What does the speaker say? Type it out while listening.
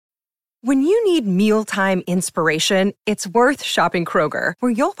When you need mealtime inspiration, it's worth shopping Kroger,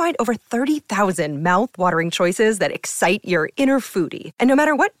 where you'll find over 30,000 mouth-watering choices that excite your inner foodie. And no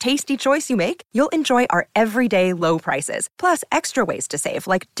matter what tasty choice you make, you'll enjoy our everyday low prices, plus extra ways to save,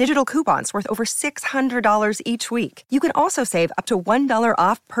 like digital coupons worth over $600 each week. You can also save up to $1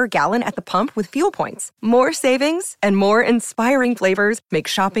 off per gallon at the pump with fuel points. More savings and more inspiring flavors make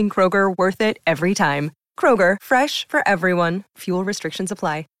shopping Kroger worth it every time. Kroger, fresh for everyone. Fuel restrictions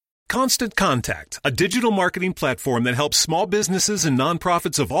apply. Constant Contact, a digital marketing platform that helps small businesses and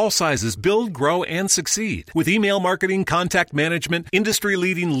nonprofits of all sizes build, grow, and succeed. With email marketing, contact management,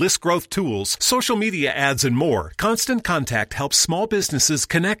 industry-leading list growth tools, social media ads, and more, Constant Contact helps small businesses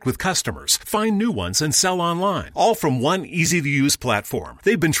connect with customers, find new ones, and sell online, all from one easy-to-use platform.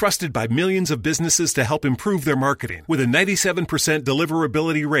 They've been trusted by millions of businesses to help improve their marketing. With a 97%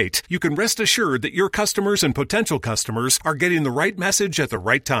 deliverability rate, you can rest assured that your customers and potential customers are getting the right message at the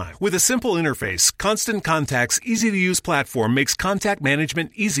right time. With a simple interface, Constant Contact's easy-to-use platform makes contact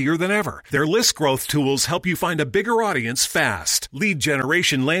management easier than ever. Their list growth tools help you find a bigger audience fast. Lead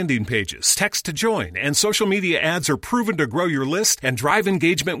generation landing pages, text to join, and social media ads are proven to grow your list and drive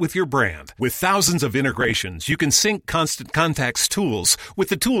engagement with your brand. With thousands of integrations, you can sync Constant Contact's tools with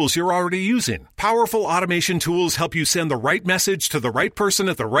the tools you're already using. Powerful automation tools help you send the right message to the right person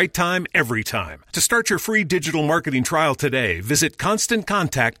at the right time, every time. To start your free digital marketing trial today, visit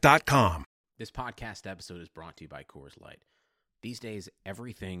ConstantContact.com. This podcast episode is brought to you by Coors Light. These days,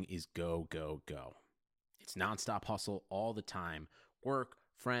 everything is go, go, go. It's nonstop hustle all the time. Work,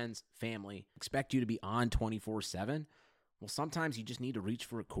 friends, family, expect you to be on 24/7. Well, sometimes you just need to reach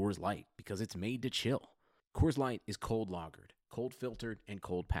for a Coors Light because it's made to chill. Coors Light is cold lagered, cold filtered, and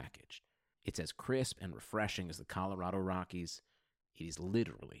cold packaged. It's as crisp and refreshing as the Colorado Rockies. It is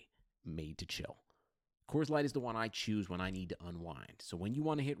literally made to chill. Coors Light is the one I choose when I need to unwind. So when you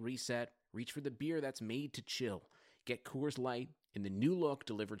want to hit reset, reach for the beer that's made to chill. Get Coors Light in the new look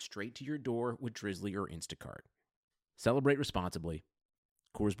delivered straight to your door with Drizzly or Instacart. Celebrate responsibly.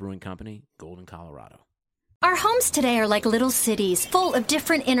 Coors Brewing Company, Golden, Colorado. Our homes today are like little cities, full of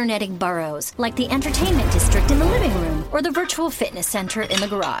different interneting boroughs, like the entertainment district in the living room or the virtual fitness center in the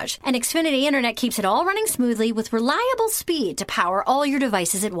garage. And Xfinity Internet keeps it all running smoothly with reliable speed to power all your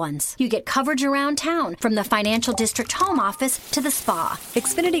devices at once. You get coverage around town, from the financial district home office to the spa.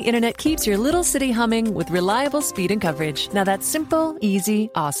 Xfinity Internet keeps your little city humming with reliable speed and coverage. Now that's simple, easy,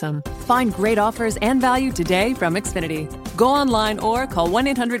 awesome. Find great offers and value today from Xfinity. Go online or call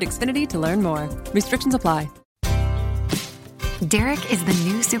 1-800-XFINITY to learn more. Restrictions apply. Derek is the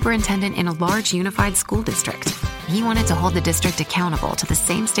new superintendent in a large unified school district. He wanted to hold the district accountable to the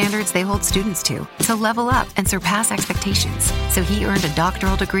same standards they hold students to level up and surpass expectations. So he earned a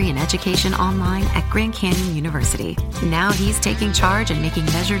doctoral degree in education online at Grand Canyon University. Now he's taking charge and making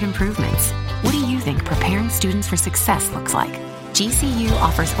measured improvements. What do you think preparing students for success looks like? GCU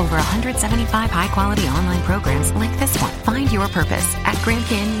offers over 175 high-quality online programs like this one. Find your purpose at Grand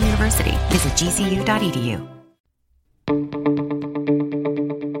Canyon University. Visit gcu.edu.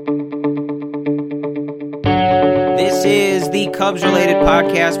 This is the Cubs-related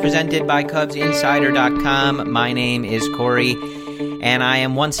podcast presented by CubsInsider.com. My name is Corey, and I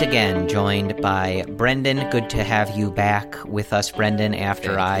am once again joined by Brendan. Good to have you back with us, Brendan,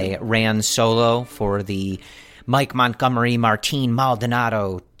 after I ran solo for the Mike Montgomery, Martin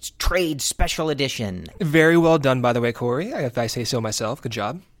Maldonado trade special edition. Very well done, by the way, Corey, if I say so myself. Good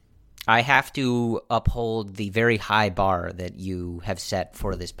job. I have to uphold the very high bar that you have set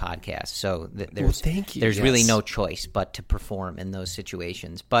for this podcast. So thank you. There's really no choice but to perform in those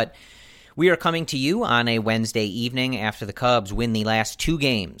situations. But we are coming to you on a Wednesday evening after the Cubs win the last two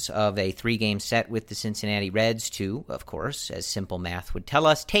games of a 3-game set with the Cincinnati Reds to, of course, as simple math would tell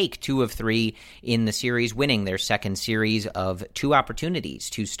us, take 2 of 3 in the series, winning their second series of 2 opportunities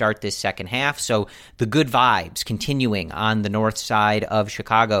to start this second half. So the good vibes continuing on the north side of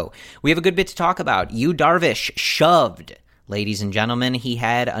Chicago. We have a good bit to talk about. Yuuuu Darvish shoved. Ladies and gentlemen, he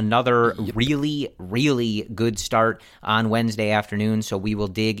had another really, really good start on Wednesday afternoon, so we will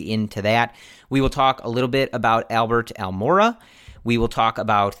dig into that. We will talk a little bit about Albert Almora. We will talk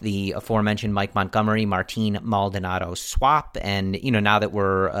about the aforementioned Mike Montgomery, Martin Maldonado swap, and now that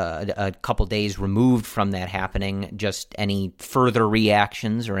we're a couple days removed from that happening, just any further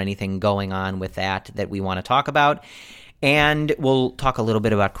reactions or anything going on with that we want to talk about. And we'll talk a little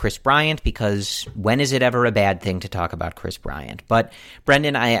bit about Kris Bryant, because when is it ever a bad thing to talk about Kris Bryant? But,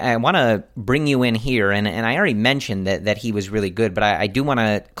 Brendan, I want to bring you in here, and I already mentioned that he was really good, but I do want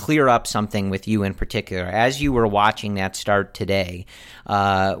to clear up something with you in particular. As you were watching that start today,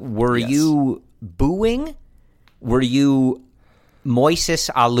 were you booing? Were you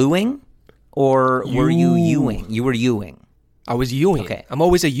Moises Alooing? Or were you Yuuing? You were Yuuing. I was Yuuing. Okay. I'm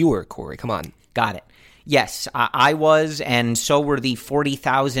always a Yuer, Corey. Come on. Got it. Yes, I was, and so were the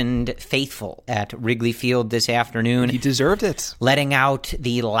 40,000 faithful at Wrigley Field this afternoon. He deserved it. Letting out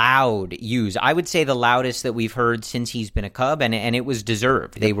the loud Yuus. I would say the loudest that we've heard since he's been a Cub, and it was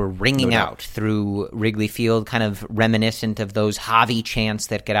deserved. They were ringing out through Wrigley Field, kind of reminiscent of those Javi chants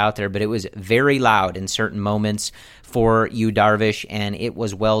that get out there, but it was very loud in certain moments for Yuuuu Darvish, and it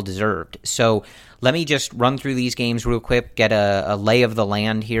was well-deserved. So let me just run through these games real quick, get a lay of the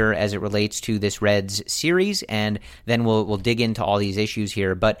land here as it relates to this Reds series, and then we'll dig into all these issues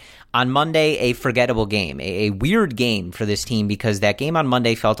here. But on Monday, a forgettable game, a weird game for this team, because that game on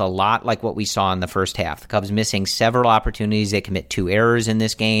Monday felt a lot like what we saw in the first half. The Cubs missing several opportunities. They commit 2 errors in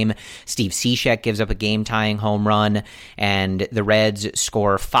this game. Steve Cishek gives up a game-tying home run, and the Reds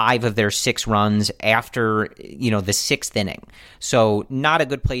score 5 of their 6 runs after, the 6th inning. So not a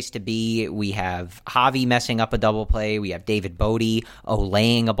good place to be. We have Javi messing up a double play. We have David Bodie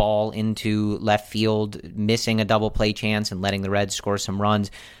olaying a ball into left field, missing a double play chance and letting the Reds score some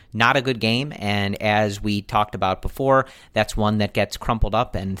runs. Not a good game, and as we talked about before, that's one that gets crumpled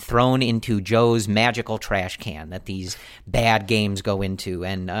up and thrown into Joe's magical trash can that these bad games go into.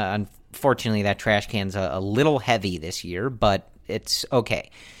 And unfortunately, that trash can's a little heavy this year, but it's okay.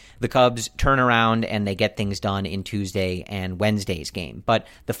 The Cubs turn around and they get things done in Tuesday and Wednesday's game. But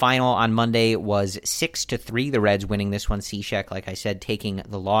the final on Monday was 6-3. The Reds winning this one. Cishek, like I said, taking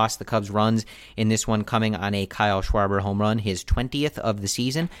the loss. The Cubs runs in this one coming on a Kyle Schwarber home run, his 20th of the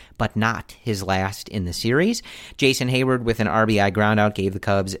season, but not his last in the series. Jason Hayward with an RBI groundout gave the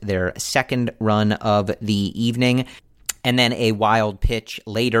Cubs their second run of the evening. And then a wild pitch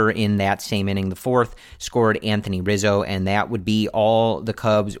later in that same inning, the 4th, scored Anthony Rizzo, and that would be all the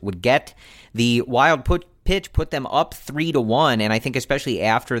Cubs would get. The wild pitch put them up 3-1, and I think especially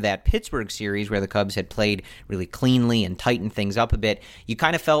after that Pittsburgh series where the Cubs had played really cleanly and tightened things up a bit, you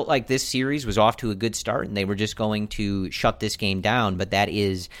kind of felt like this series was off to a good start and they were just going to shut this game down, but that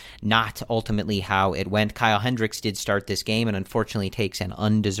is not ultimately how it went. Kyle Hendricks did start this game and unfortunately takes an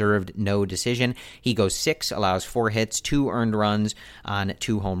undeserved no decision. He goes 6, allows 4 hits, 2 earned runs on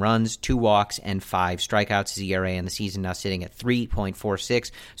 2 home runs, 2 walks, and 5 strikeouts. His ERA in the season now sitting at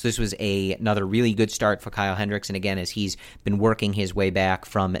 3.46, so this was another really good start for Kyle Hendricks, and again, as he's been working his way back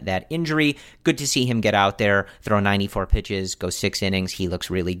from that injury, good to see him get out there, throw 94 pitches, go 6 innings. He looks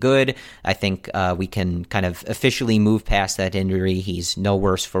really good. I think we can kind of officially move past that injury. He's no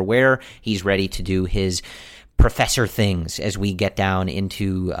worse for wear. He's ready to do his professor things as we get down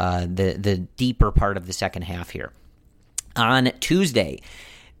into the deeper part of the second half here. On Tuesday,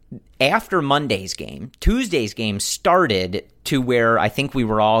 after Monday's game, Tuesday's game started to where I think we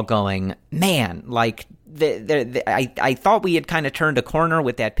were all going, man, like I thought we had kind of turned a corner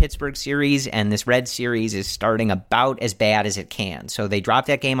with that Pittsburgh series, and this Red series is starting about as bad as it can. So they dropped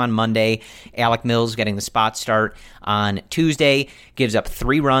that game on Monday. Alec Mills getting the spot start on Tuesday, gives up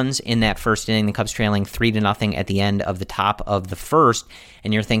 3 runs in that first inning. The Cubs trailing 3-0 at the end of the top of the first,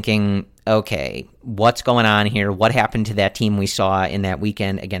 and you're thinking, okay, what's going on here? What happened to that team we saw in that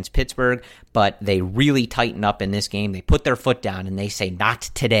weekend against Pittsburgh? But they really tighten up in this game. They put their foot down and they say, not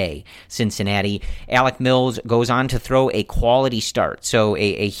today, Cincinnati. Alec Mills goes on to throw a quality start. So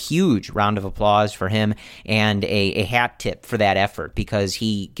a huge round of applause for him and a hat tip for that effort, because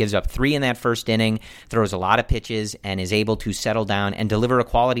he gives up 3 in that first inning, throws a lot of pitches, and is able to settle down and deliver a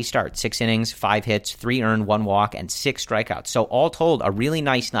quality start. 6 innings, 5 hits, 3 earned, 1 walk, and 6 strikeouts. So all told, a really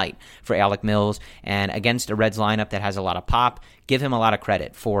nice night for Alec Mills, and against a Reds lineup that has a lot of pop, give him a lot of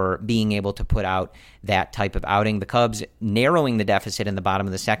credit for being able to put out that type of outing. The Cubs narrowing the deficit in the bottom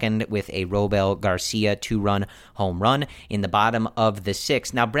of the second with a Robel Garcia 2-run home run in the bottom of the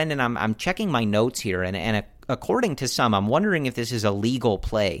 6th. Now, Brendan, I'm checking my notes here, and according to some, I'm wondering if this is a legal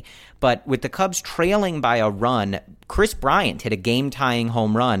play. But with the Cubs trailing by a run, Kris Bryant hit a game-tying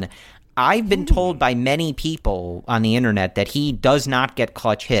home run. I've been told by many people on the internet that he does not get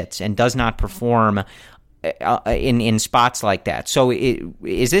clutch hits and does not perform in spots like that. So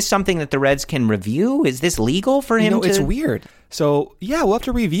is this something that the Reds can review? Is this legal for him? It's weird. So, yeah, we'll have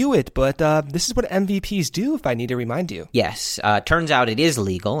to review it, but this is what MVPs do, if I need to remind you. Yes, turns out it is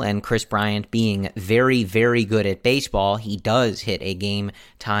legal, and Kris Bryant being very, very good at baseball, he does hit a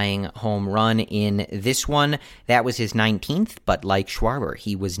game-tying home run in this one. That was his 19th, but like Schwarber,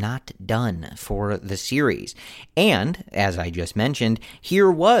 he was not done for the series. And, as I just mentioned, here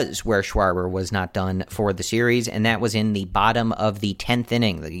was where Schwarber was not done for the series, and that was in the bottom of the 10th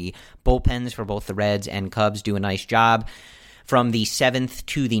inning. The bullpens for both the Reds and Cubs do a nice job from the 7th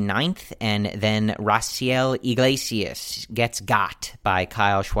to the 9th, and then Raciel Iglesias gets got by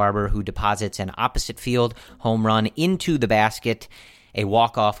Kyle Schwarber, who deposits an opposite field home run into the basket. A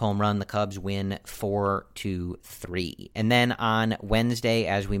walk-off home run. The Cubs win 4-3. And then on Wednesday,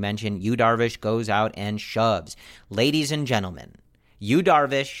 as we mentioned, Yuuuu Darvish goes out and shoves. Ladies and gentlemen, Yuuuu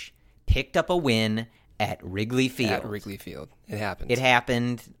Darvish picked up a win at Wrigley Field. At Wrigley Field. It happened. It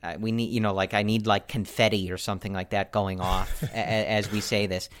happened. We need, I need confetti or something like that going off as we say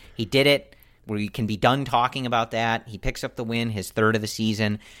this. He did it. We can be done talking about that. He picks up the win, his 3rd of the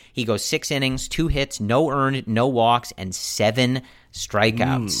season. He goes 6 innings, 2 hits, no earned, no walks, and 7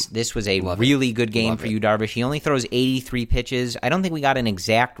 strikeouts. This was a really good game for Yuuuu Darvish. He only throws 83 pitches. I don't think we got an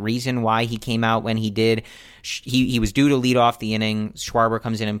exact reason why he came out when he did. He was due to lead off the inning. Schwarber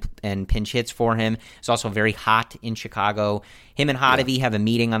comes in and pinch hits for him. It's also very hot in Chicago. Him and Hottovy have a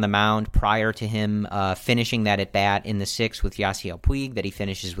meeting on the mound prior to him finishing that at-bat in the 6th with Yasiel Puig that he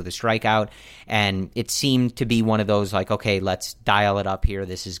finishes with a strikeout. And it seemed to be one of those okay, let's dial it up here.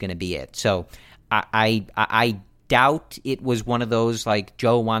 This is going to be it. So I doubt it was one of those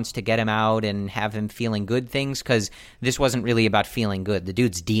Joe wants to get him out and have him feeling good things, because this wasn't really about feeling good. The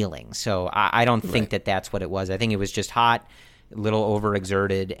dude's dealing. So I don't think that that's what it was. I think it was just hot, a little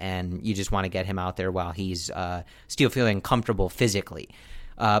overexerted, and you just want to get him out there while he's still feeling comfortable physically.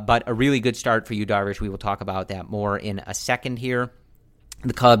 But a really good start for Yuuuu Darvish. We will talk about that more in a second here.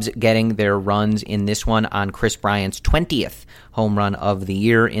 The Cubs getting their runs in this one on Kris Bryant's 20th home run of the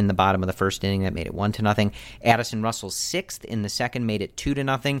year in the bottom of the 1st inning. That made it 1-0. Addison Russell's 6th in the 2nd made it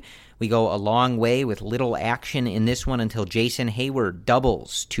 2-0. We go a long way with little action in this one until Jason Hayward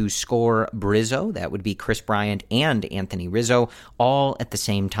doubles to score Brizzo. That would be Kris Bryant and Anthony Rizzo all at the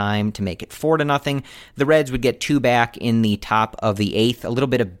same time to make it 4-0. The Reds would get 2 back in the top of the 8th. A little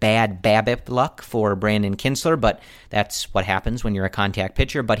bit of bad BABIP luck for Brandon Kinsler, but that's what happens when you're a contact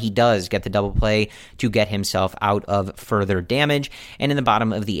pitcher. But he does get the double play to get himself out of further damage. And in the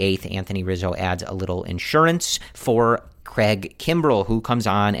bottom of the 8th, Anthony Rizzo adds a little insurance for Craig Kimbrell, who comes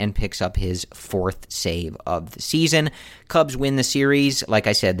on and picks up his 4th save of the season. Cubs win the series. Like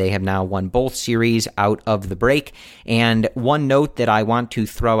I said, they have now won both series out of the break. And one note that I want to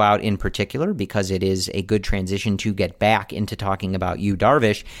throw out in particular, because it is a good transition to get back into talking about Yuuuu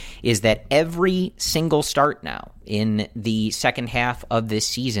Darvish, is that every single start now in the second half of this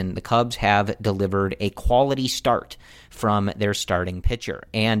season, the Cubs have delivered a quality start from their starting pitcher.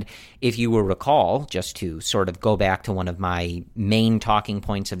 And if you will recall, just to sort of go back to one of my main talking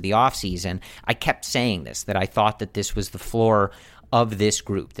points of the offseason, I kept saying this, that I thought that this was the floor of this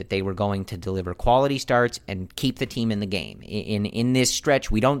group, that they were going to deliver quality starts and keep the team in the game. In this stretch,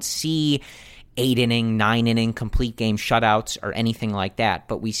 we don't see 8-inning, 9-inning complete game shutouts or anything like that,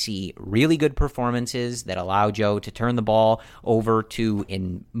 but we see really good performances that allow Joe to turn the ball over to,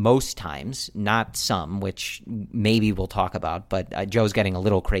 in most times, not some, which maybe we'll talk about, but Joe's getting a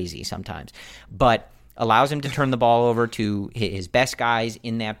little crazy sometimes, but allows him to turn the ball over to his best guys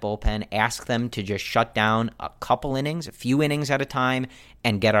in that bullpen, ask them to just shut down a couple innings, a few innings at a time,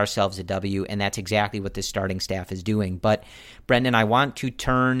 and get ourselves a W, and that's exactly what this starting staff is doing. But, Brendan, I want to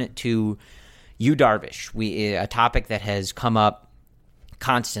turn to Yuuuu Darvish, a topic that has come up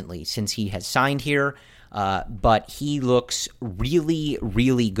constantly since he has signed here, but he looks really,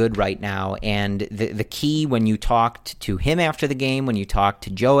 really good right now. And the key, when you talked to him after the game, when you talked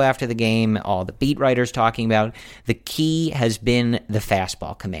to Joe after the game, all the beat writers talking about, the key has been the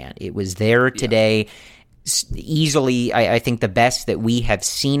fastball command. It was there today. Easily, I think, the best that we have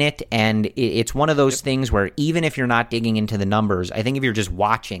seen it, and it's one of those things where even if you're not digging into the numbers, I think if you're just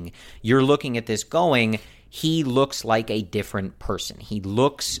watching, you're looking at this going, he looks like a different person. He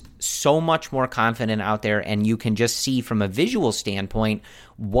looks so much more confident out there, and you can just see from a visual standpoint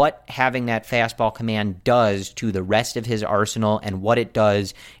what having that fastball command does to the rest of his arsenal and what it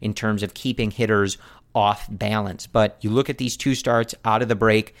does in terms of keeping hitters off balance. But you look at these 2 starts out of the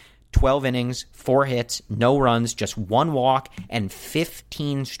break, 12 innings, 4 hits, no runs, just 1 walk, and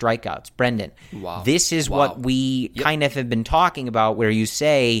 15 strikeouts. Brendan, this is what we kind of have been talking about, where you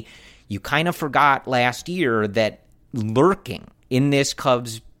say you kind of forgot last year that lurking in this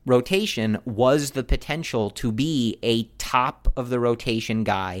Cubs rotation was the potential to be a top of the rotation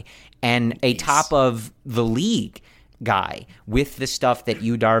guy and a top of the league guy with the stuff that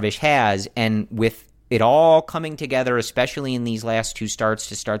Yuuuu Darvish has, and with it all coming together, especially in these last 2 starts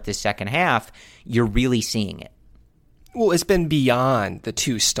to start this second half, you're really seeing it. Well, it's been beyond the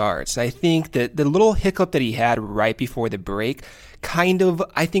 2 starts. I think that the little hiccup that he had right before the break kind of,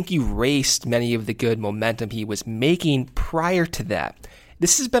 I think, erased many of the good momentum he was making prior to that.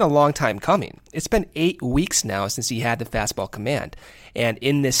 This has been a long time coming. It's been 8 weeks now since he had the fastball command. And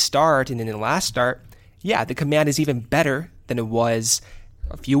in this start and in the last start, yeah, the command is even better than it was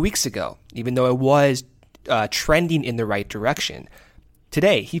a few weeks ago, even though it was trending in the right direction.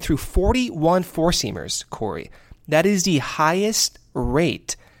 Today, he threw 41 four-seamers, Corey. That is the highest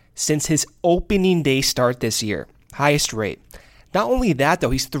rate since his opening day start this year. Highest rate. Not only that,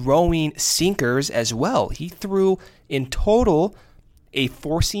 though, he's throwing sinkers as well. He threw in total a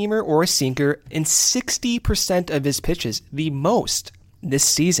four-seamer or a sinker in 60% of his pitches, the most this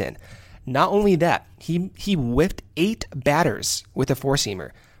season. Not only that, he whiffed 8 batters with a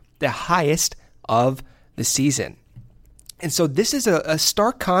four-seamer, the highest of the season. And so this is a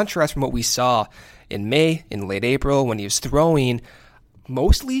stark contrast from what we saw in May, in late April, when he was throwing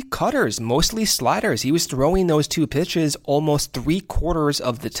mostly cutters, mostly sliders. He was throwing those two pitches almost 3/4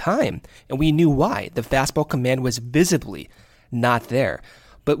 of the time. And we knew why. The fastball command was visibly not there.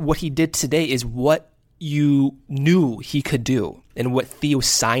 But what he did today is what you knew he could do and what Theo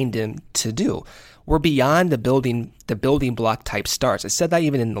signed him to do. We're beyond the building block type starts. I said that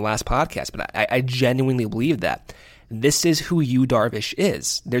even in the last podcast, but I genuinely believe that. This is who Yuuuu Darvish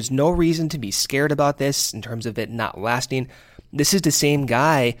is. There's no reason to be scared about this in terms of it not lasting. This is the same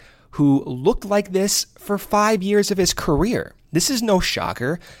guy who looked like this for 5 years of his career. This is no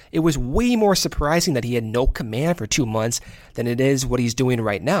shocker. It was way more surprising that he had no command for 2 months than it is what he's doing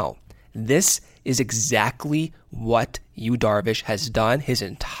right now. This is exactly what Yuuuu Darvish has done his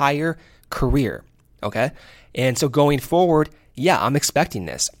entire career. Okay? And so going forward, yeah, I'm expecting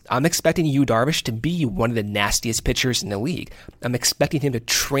this. I'm expecting Yuuuu Darvish to be one of the nastiest pitchers in the league. I'm expecting him to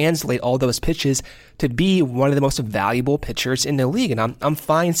translate all those pitches to be one of the most valuable pitchers in the league. And I'm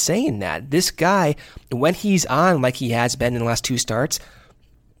fine saying that. This guy, when he's on like he has been in the last 2 starts,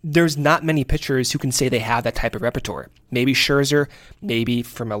 there's not many pitchers who can say they have that type of repertoire. Maybe Scherzer, maybe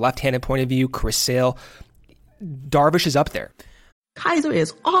from a left-handed point of view, Kris Sale. Darvish is up there. Kaiser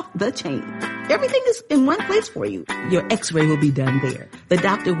is off the chain. Everything is in one place for you. Your x-ray will be done there. The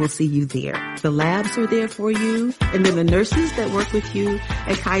doctor will see you there. The labs are there for you. And then the nurses that work with you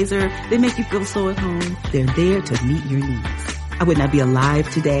at Kaiser, they make you feel so at home. They're there to meet your needs. I would not be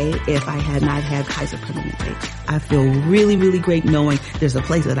alive today if I had not had Kaiser Permanente. I feel really, really great knowing there's a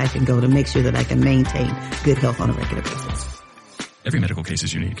place that I can go to make sure that I can maintain good health on a regular basis. Every medical case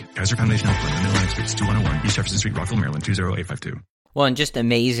is unique. Kaiser Foundation Health Plan, Atlantic Suites, 2101 East Jefferson Street, Rockville, Maryland, 20852. Well, and just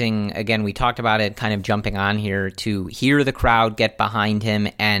amazing, again, we talked about it kind of jumping on here, to hear the crowd get behind him,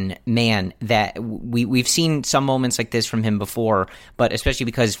 and man, that we've seen some moments like this from him before, but especially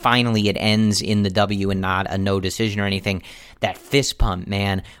because finally it ends in the W and not a no decision or anything. That fist pump,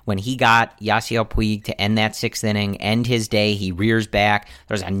 man, when he got Yasiel Puig to end that 6th inning, end his day, he rears back,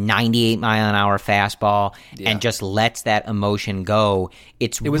 there's a 98-mile-an-hour fastball, and just lets that emotion go.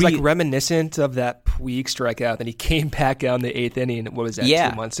 It was like reminiscent of that Puig strikeout, and he came back out in the 8th inning. What was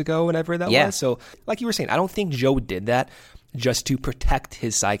that, 2 months ago, whenever that was? So, like you were saying, I don't think Joe did that just to protect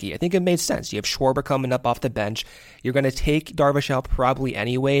his psyche. I think it made sense. You have Schwarber coming up off the bench. You're going to take Darvish out probably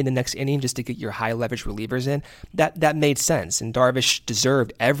anyway in the next inning just to get your high-leverage relievers in. That made sense, and Darvish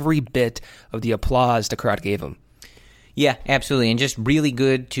deserved every bit of the applause the crowd gave him. Yeah, absolutely, and just really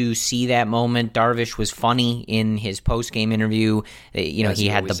good to see that moment. Darvish was funny in his post-game interview. He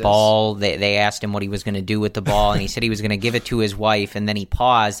had the ball. They asked him what he was going to do with the ball, and he said he was going to give it to his wife, and then he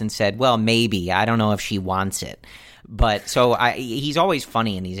paused and said, well, maybe. I don't know if she wants it. But so he's always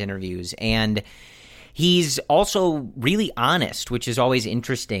funny in these interviews, and he's also really honest, which is always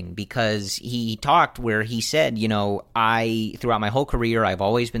interesting, because he talked where he said, throughout my whole career, I've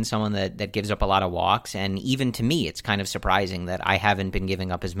always been someone that gives up a lot of walks. And even to me, it's kind of surprising that I haven't been giving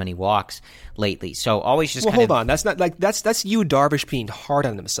up as many walks lately. So always just hold on. That's not like that's Yuuuu Darvish being hard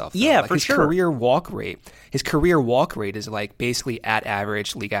on himself, though. Yeah, like for his sure. His career walk rate is like basically at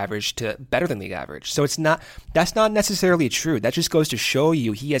average, league average to better than league average. So that's not necessarily true. That just goes to show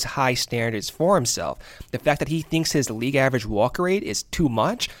you he has high standards for himself. The fact that he thinks his league average walk rate is too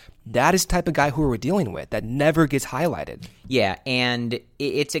much, that is the type of guy who we're dealing with. That never gets highlighted. Yeah, and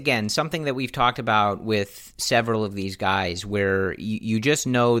it's, again, something that we've talked about with several of these guys, where you just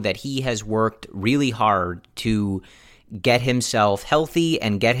know that he has worked really hard to get himself healthy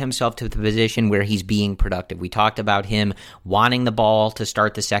and get himself to the position where he's being productive. We talked about him wanting the ball to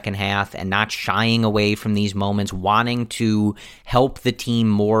start the second half and not shying away from these moments, wanting to help the team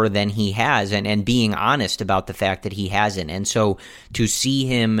more than he has, and being honest about the fact that he hasn't. And so to see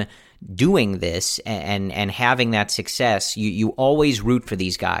him doing this and having that success, you always root for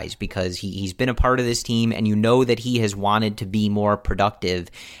these guys because he's been a part of this team, and you know that he has wanted to be more productive,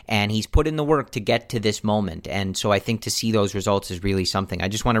 and he's put in the work to get to this moment. And so I think to see those results is really something. I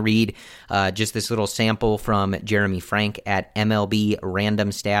just want to read just this little sample from Jeremy Frank at MLB Random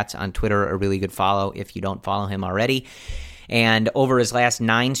Stats on Twitter, a really good follow if you don't follow him already. And over his last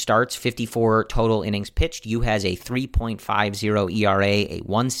 9 starts, 54 total innings pitched, Yuuuu has a 3.50 ERA, a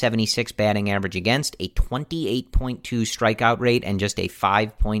 176 batting average against, a 28.2 strikeout rate, and just a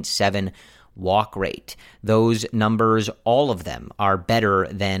 5.7 walk rate. Those numbers, all of them, are better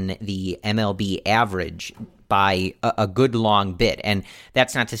than the MLB average by a good long bit. And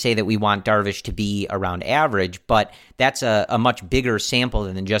that's not to say that we want Darvish to be around average, but that's a much bigger sample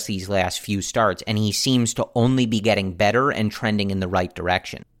than just these last few starts. And he seems to only be getting better and trending in the right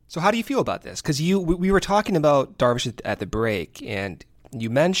direction. So how do you feel about this? Because we were talking about Darvish at the break, and you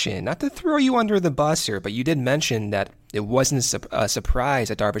mentioned, not to throw you under the bus here, but you did mention that it wasn't a surprise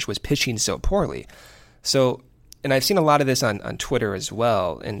that Darvish was pitching so poorly. So, and I've seen a lot of this on Twitter as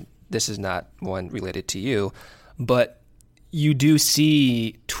well, and this is not one related to you, but you do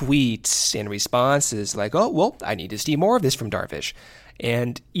see tweets and responses like, oh, well, I need to see more of this from Darvish.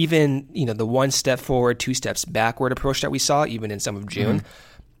 And even, the 1 step forward, 2 steps backward approach that we saw, even in some of June,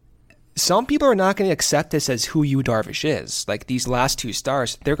 some people are not going to accept this as who Yuuuu Darvish is. Like these last 2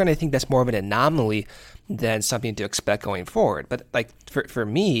 starts, they're going to think that's more of an anomaly than something to expect going forward. But like for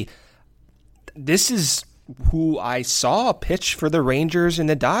me, this is who I saw pitch for the Rangers and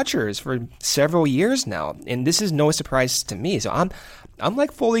the Dodgers for several years now, and this is no surprise to me. So I'm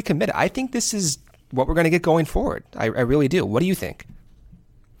like fully committed. I think this is what we're going to get going forward. I really do. What do you think?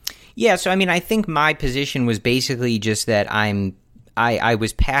 Yeah, so I mean, I think my position was basically just that I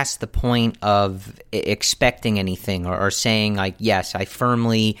was past the point of expecting anything or saying like, yes, I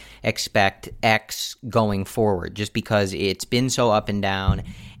firmly expect X going forward, just because it's been so up and down.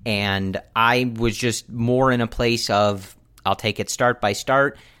 And I was just more in a place of, I'll take it start by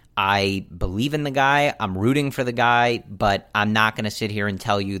start. I believe in the guy. I'm rooting for the guy, but I'm not going to sit here and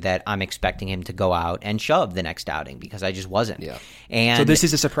tell you that I'm expecting him to go out and shove the next outing, because I just wasn't. Yeah. And so this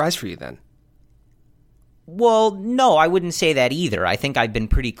is a surprise for you then? Well, no, I wouldn't say that either. I think I've been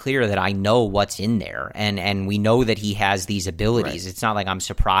pretty clear that I know what's in there, and we know that he has these abilities. Right. It's not like I'm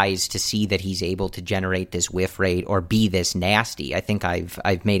surprised to see that he's able to generate this whiff rate or be this nasty. I think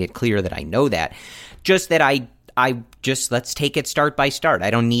I've made it clear that I know that. Just that I just, let's take it start by start. I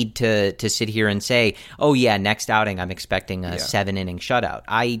don't need to sit here and say, oh yeah, next outing I'm expecting a 7-inning shutout.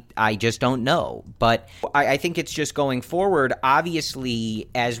 I just don't know. But I think it's just going forward. Obviously,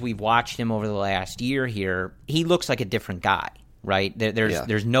 as we've watched him over the last year here, he looks like a different guy, right?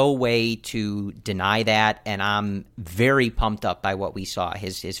 There's no way to deny that, and I'm very pumped up by what we saw.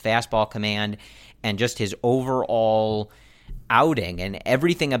 His fastball command and just his overall outing and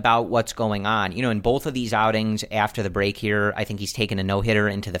everything about what's going on. In both of these outings after the break here, I think he's taken a no-hitter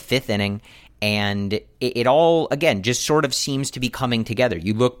into the 5th inning, and it all, again, just sort of seems to be coming together.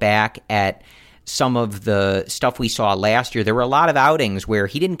 You look back at some of the stuff we saw last year, there were a lot of outings where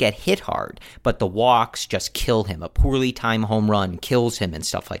he didn't get hit hard, but the walks just kill him. A poorly timed home run kills him and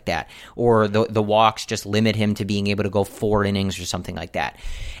stuff like that. Or the walks just limit him to being able to go 4 innings or something like that.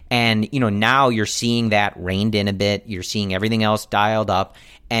 And, now you're seeing that reined in a bit. You're seeing everything else dialed up,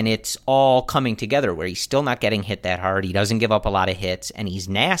 and it's all coming together where he's still not getting hit that hard. He doesn't give up a lot of hits, and he's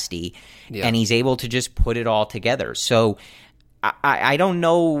nasty, and he's able to just put it all together. So I don't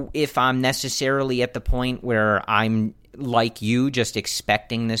know if I'm necessarily at the point where I'm like you, just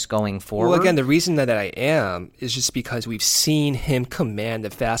expecting this going forward. Well, again, the reason that I am is just because we've seen him command the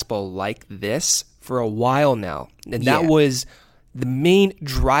fastball like this for a while now. And that was the main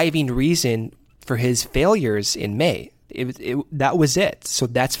driving reason for his failures in May. That was it. So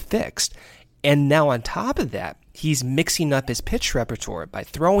that's fixed. And now on top of that, he's mixing up his pitch repertoire by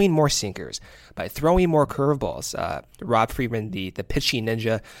throwing more sinkers, by throwing more curveballs. Rob Friedman, the pitching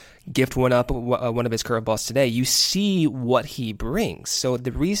ninja, gift one up one of his curveballs today. You see what he brings. So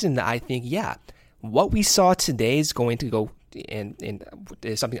the reason that I think, what we saw today is going to go, and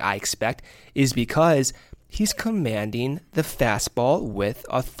is something I expect, is because he's commanding the fastball with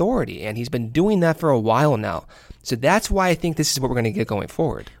authority, and he's been doing that for a while now. So that's why I think this is what we're going to get going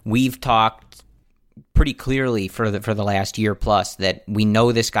forward. We've talked pretty clearly for the last year plus that we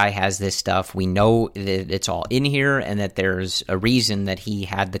know this guy has this stuff. We know that it's all in here, and that there's a reason that he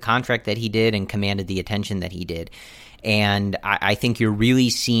had the contract that he did and commanded the attention that he did. And I think you're really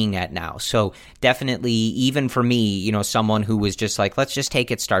seeing that now. So definitely, even for me, someone who was just like, let's just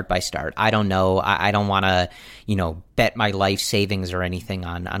take it start by start. I don't know. I don't want to, bet my life savings or anything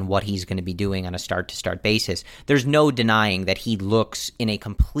on what he's going to be doing on a start-to-start basis. There's no denying that he looks in a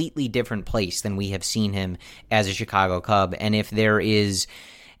completely different place than we have seen him as a Chicago Cub. And if there is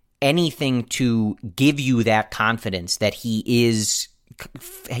anything to give you that confidence that he is,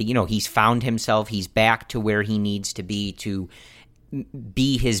 he's found himself, he's back to where he needs to be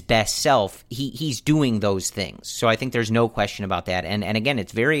his best self, he's doing those things. So I think there's no question about that. And again,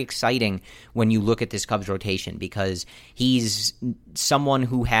 it's very exciting when you look at this Cubs rotation because he's someone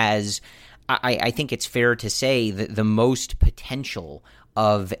who has, I think it's fair to say, the most potential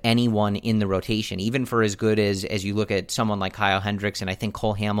of anyone in the rotation, even for as good as you look at someone like Kyle Hendricks, and I think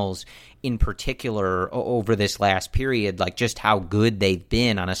Cole Hamels in particular over this last period, like just how good they've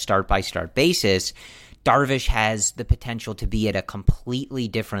been on a start-by-start basis. Darvish has the potential to be at a completely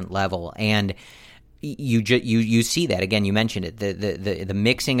different level, and you see that again. You mentioned it, the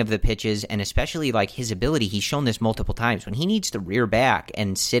mixing of the pitches, and especially like his ability. He's shown this multiple times when he needs to rear back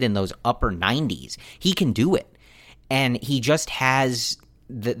and sit in those upper 90s. He can do it, and he just has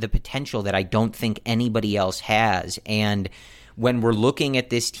the potential that I don't think anybody else has. And when we're looking at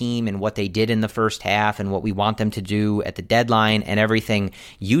this team and what they did in the first half and what we want them to do at the deadline and everything,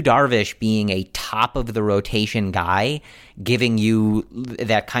 Yu Darvish being a top of the rotation guy, giving you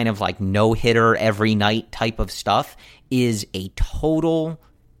that kind of like no-hitter every night type of stuff is a total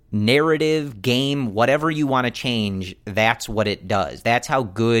narrative game. Whatever you want to change, that's what it does. That's how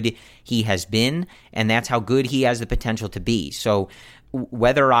good he has been, and that's how good he has the potential to be. So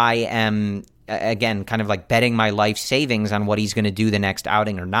whether I am, again, kind of like betting my life savings on what he's going to do the next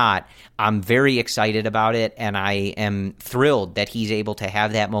outing or not, I'm very excited about it, and I am thrilled that he's able to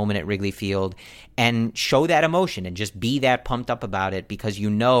have that moment at Wrigley Field and show that emotion and just be that pumped up about it because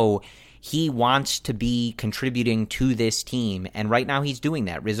he wants to be contributing to this team, and right now he's doing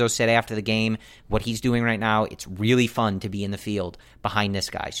that. Rizzo said after the game, what he's doing right now, it's really fun to be in the field behind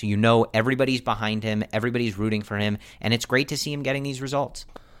this guy. So everybody's behind him, everybody's rooting for him, and it's great to see him getting these results.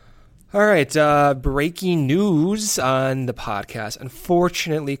 All right, breaking news on the podcast.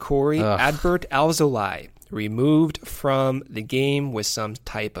 Unfortunately, Corey, Adbert Alzolay removed from the game with some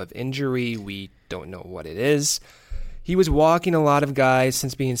type of injury. We don't know what it is. He was walking a lot of guys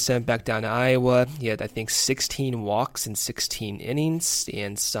since being sent back down to Iowa. He had, I think, 16 walks in 16 innings,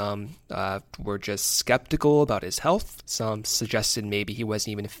 and some were just skeptical about his health. Some suggested maybe he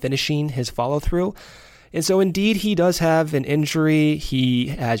wasn't even finishing his follow-through. And so, indeed, he does have an injury. He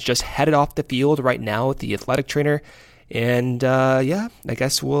has just headed off the field right now with the athletic trainer. And, I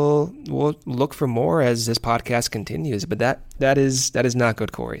guess we'll look for more as this podcast continues. But that is not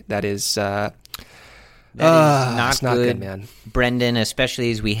good, Corey. That is not good, man. Brendan,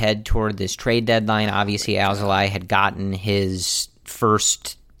 especially as we head toward this trade deadline. Obviously, Alzolay had gotten his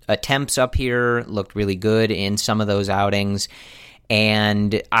first attempts up here, looked really good in some of those outings.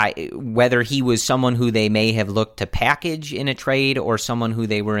 And whether he was someone who they may have looked to package in a trade or someone who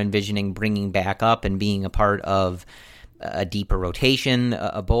they were envisioning bringing back up and being a part of a deeper rotation,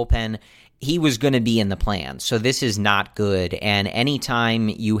 a bullpen, he was going to be in the plan. So this is not good. And anytime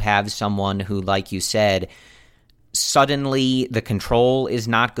you have someone who, like you said, suddenly the control is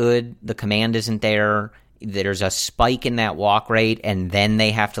not good, the command isn't there, there's a spike in that walk rate, and then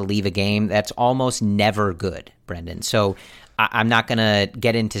they have to leave a game, that's almost never good, Brendan. So I'm not going to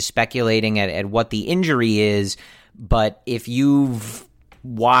get into speculating at what the injury is, but if you've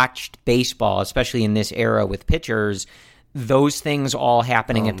watched baseball, especially in this era with pitchers, those things all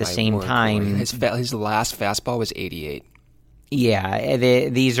happening at the same time. His last fastball was 88. Yeah,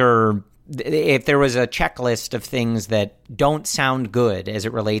 these are, if there was a checklist of things that don't sound good as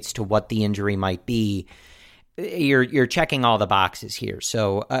it relates to what the injury might be, you're checking all the boxes here.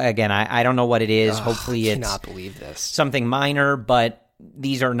 So again, I don't know what it is. Hopefully I cannot believe this. Something minor, but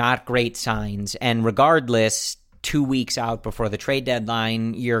these are not great signs. And regardless, 2 weeks out before the trade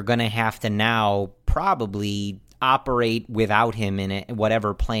deadline, you're going to have to now probably operate without him in it,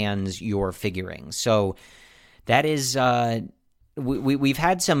 whatever plans you're figuring. So that is we've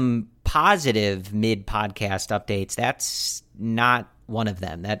had some positive mid-podcast updates. That's not one of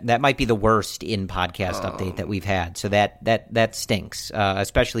them. That might be the worst in podcast update that we've had. So that stinks,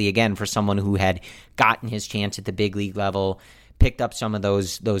 especially again for someone who had gotten his chance at the big league level, picked up some of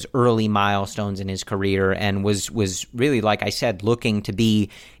those early milestones in his career, and was really, like I said, looking to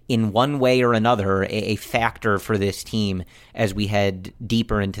be in one way or another, a factor for this team as we head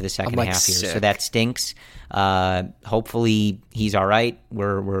deeper into the second half here. So that stinks. Hopefully he's all right.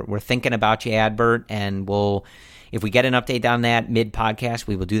 We're thinking about you, Adbert, and if we get an update on that mid-podcast,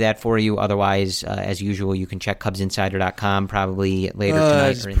 we will do that for you. Otherwise, as usual, you can check CubsInsider.com probably later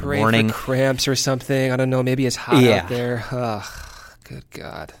tonight or in the morning. For cramps or something. I don't know. Maybe it's hot out there. Ugh, good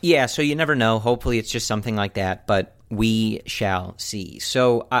God. Yeah, so you never know. Hopefully it's just something like that, but we shall see.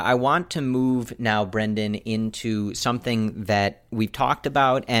 So I want to move now, Brendan, into something that we've talked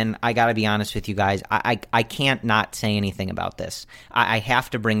about, and I got to be honest with you guys. I can't not say anything about this. I have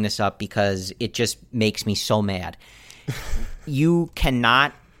to bring this up because it just makes me so mad. You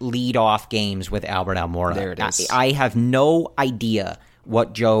cannot lead off games with Albert Almora. There it is. I have no idea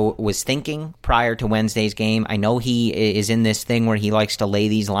what Joe was thinking prior to Wednesday's game. I know he is in this thing where he likes to lay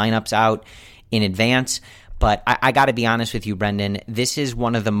these lineups out in advance. But I got to be honest with you, Brendan, this is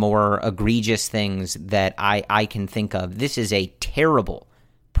one of the more egregious things that I can think of. This is a terrible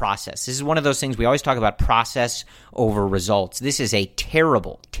process. This is one of those things we always talk about, process over results. This is a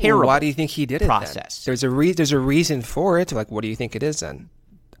terrible Why do you think he did it process. Then? There's a reason for it. Like, what do you think it is then?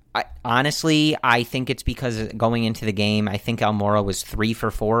 Honestly, I think it's because going into the game, I think Almora was 3 for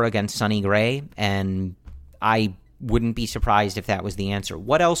 4 against Sonny Gray, and I wouldn't be surprised if that was the answer.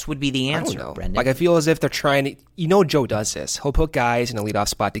 What else would be the answer, I don't know. Brendan? Like, I feel as if they're trying to... Joe does this. He'll put guys in a leadoff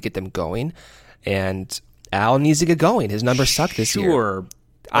spot to get them going, and Al needs to get going. His numbers suck this year. Sure.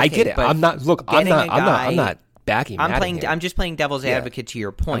 I get it. I'm not backing Matt in here. I'm just playing devil's advocate to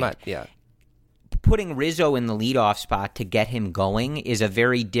your point. Putting Rizzo in the leadoff spot to get him going is a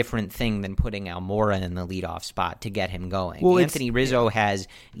very different thing than putting Almora in the leadoff spot to get him going. Well, Anthony Rizzo has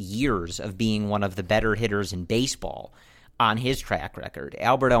years of being one of the better hitters in baseball on his track record.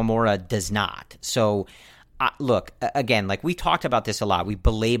 Albert Almora does not. So, look, again, like we talked about this a lot. We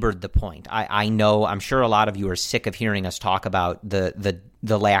belabored the point. I know, I'm sure a lot of you are sick of hearing us talk about the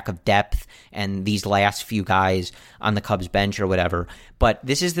lack of depth and these last few guys on the Cubs bench or whatever. But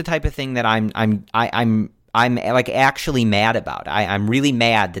this is the type of thing that I'm like actually mad about. I'm really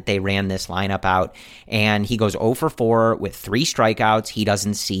mad that they ran this lineup out, and he goes 0 for 4 with 3 strikeouts. He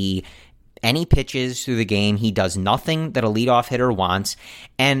doesn't see any pitches through the game. He does nothing that a leadoff hitter wants.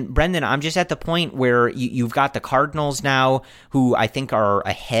 And Brendan, I'm just at the point where you've got the Cardinals now, who I think are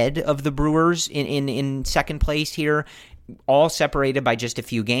ahead of the Brewers in second place here, all separated by just a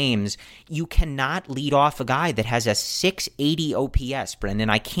few games. You cannot lead off a guy that has a 680 OPS, Brendan.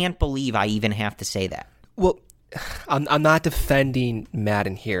 I can't believe I even have to say that. Well, I'm not defending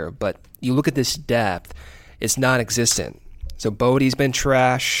Madden here, but you look at this depth, it's non-existent. So Bodie's been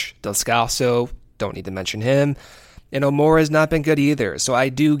trash. Descalso, don't need to mention him. And Almora's not been good either. So I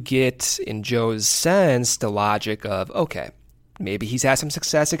do get, in Joe's sense, the logic of, okay, maybe he's had some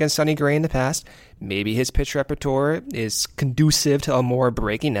success against Sonny Gray in the past. Maybe his pitch repertoire is conducive to Almora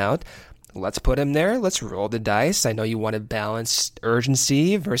breaking out. Let's put him there. Let's roll the dice. I know you want to balance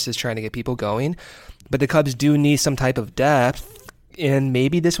urgency versus trying to get people going. But the Cubs do need some type of depth. And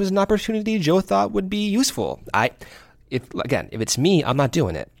maybe this was an opportunity Joe thought would be useful. If it's me, I'm not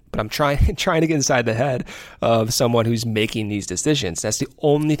doing it. But I'm trying to get inside the head of someone who's making these decisions. That's the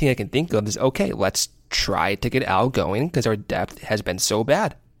only thing I can think of is, okay, let's try to get Al going because our depth has been so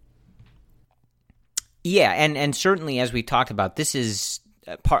bad. Yeah, and certainly as we talked about, this is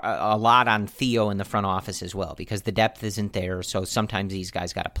a lot on Theo in the front office as well because the depth isn't there, so sometimes these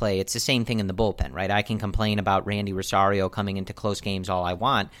guys got to play. It's the same thing in the bullpen, right? I can complain about Randy Rosario coming into close games all I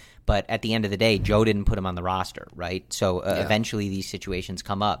want, but at the end of the day, Joe didn't put him on the roster, right? So eventually these situations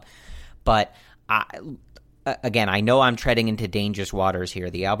come up. But again, I know I'm treading into dangerous waters here.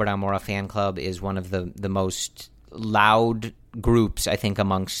 The Albert Almora fan club is one of the most loud groups, I think,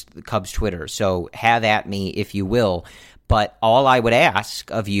 amongst the Cubs Twitter. So have at me if you will. But all I would ask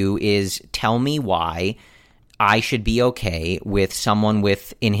of you is tell me why I should be okay with someone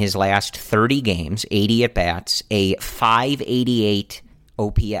with, in his last 30 games, 80 at-bats, a 588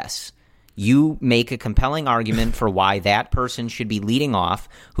 OPS. You make a compelling argument for why that person should be leading off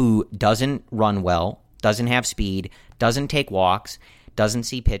who doesn't run well, doesn't have speed, doesn't take walks, doesn't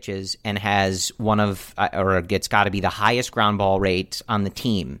see pitches, and has it's got to be the highest ground ball rates on the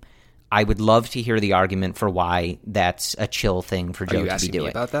team. I would love to hear the argument for why that's a chill thing for Joe to be doing. Are you asking me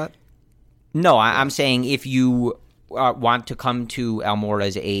about that? No, I'm saying if you want to come to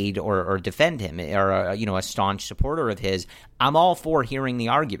Almora's aid or defend him or a staunch supporter of his, I'm all for hearing the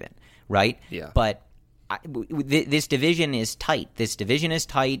argument, right? Yeah. But this division is tight. This division is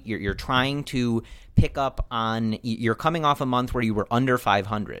tight. You're trying to pick up on – you're coming off a month where you were under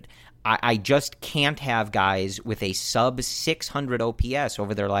 500. I just can't have guys with a sub-600 OPS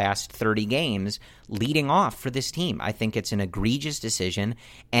over their last 30 games leading off for this team. I think it's an egregious decision,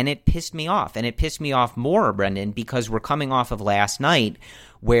 and it pissed me off. And it pissed me off more, Brendan, because we're coming off of last night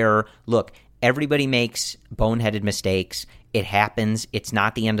where, look, everybody makes boneheaded mistakes. It happens. It's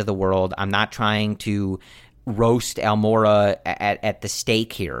not the end of the world. I'm not trying to roast Almora at the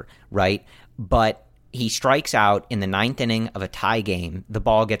stake here, right? But he strikes out in the ninth inning of a tie game. The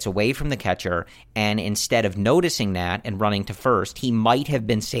ball gets away from the catcher, and instead of noticing that and running to first, he might have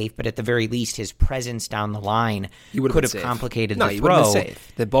been safe, but at the very least, his presence down the line could have complicated the throw. No, he would have been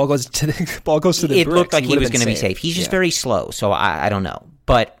safe. The ball goes to the It looked like he was going to be safe. He's just very slow, so I don't know.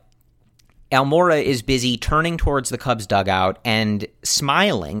 But Almora is busy turning towards the Cubs dugout and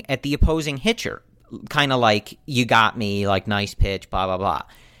smiling at the opposing hitcher, kind of like, you got me, like, nice pitch, blah, blah, blah.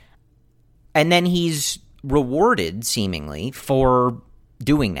 And then he's rewarded, seemingly, for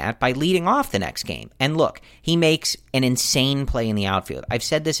doing that by leading off the next game. And look, he makes an insane play in the outfield. I've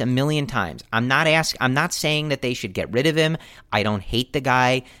said this a million times. I'm not saying that they should get rid of him. I don't hate the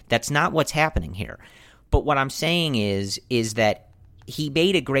guy. That's not what's happening here. But what I'm saying is that he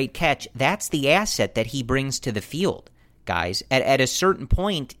made a great catch. That's the asset that he brings to the field, guys. At a certain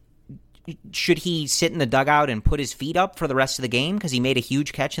point, should he sit in the dugout and put his feet up for the rest of the game because he made a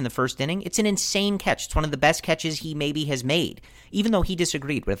huge catch in the first inning? It's an insane catch. It's one of the best catches he maybe has made, even though he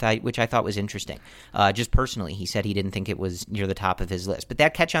disagreed with which I thought was interesting. Just personally, he said he didn't think it was near the top of his list. But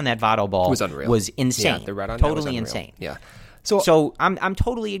that catch on that Votto ball was insane. Yeah, the red on totally that was insane. Yeah. So I'm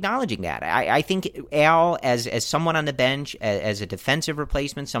totally acknowledging that. I think Al, as someone on the bench, as a defensive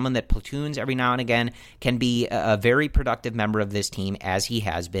replacement, someone that platoons every now and again, can be a very productive member of this team, as he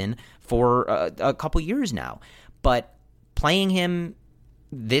has been for a couple years now. But playing him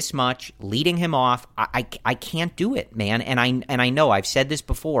this much, leading him off, I can't do it, man. And I know I've said this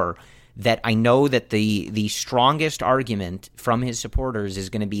before, that I know that the strongest argument from his supporters is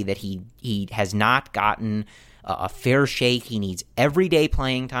going to be that he has not gotten a fair shake. He needs everyday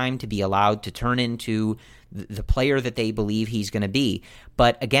playing time to be allowed to turn into the player that they believe he's going to be.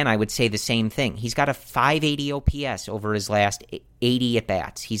 But again, I would say the same thing. He's got a 580 OPS over his last 80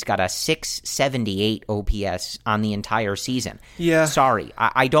 at-bats. He's got a 678 OPS on the entire season. Yeah. Sorry,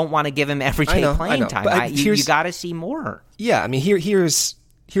 I don't want to give him everyday playing time. You got to see more. Yeah, I mean, here's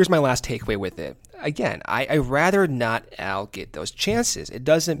my last takeaway with it. Again, I'd rather not Al get those chances. It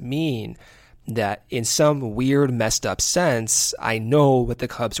doesn't mean that in some weird, messed up sense, I know what the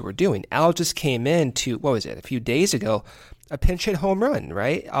Cubs were doing. Al just came in to, a few days ago, a pinch hit home run,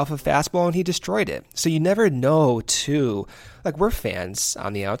 right? Off a fastball, and he destroyed it. So you never know, too. Like, we're fans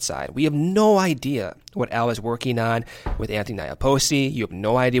on the outside. We have no idea what Al is working on with Anthony Iapoce. You have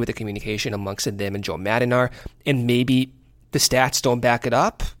no idea what the communication amongst them and Joe Maddon are. And maybe the stats don't back it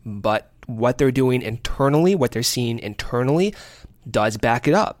up, but what they're doing internally, what they're seeing internally, does back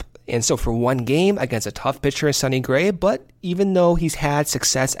it up. And so for one game against a tough pitcher in Sonny Gray, but even though he's had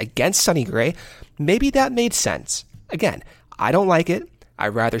success against Sonny Gray, maybe that made sense. Again, I don't like it. I'd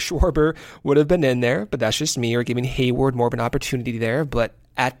rather Schwarber would have been in there, but that's just me, or giving Hayward more of an opportunity there. But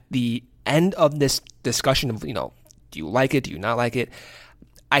at the end of this discussion of, do you like it? Do you not like it?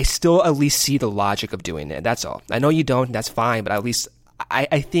 I still at least see the logic of doing it. That's all. I know you don't, and that's fine, but at least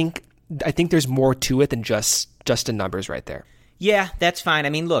I think there's more to it than just the numbers right there. Yeah, that's fine. I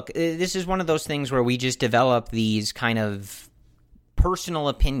mean, look, this is one of those things where we just develop these kind of personal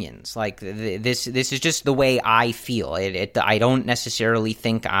opinions. Like, this is just the way I feel. I don't necessarily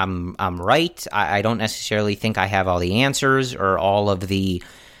think I'm right. I don't necessarily think I have all the answers or all of the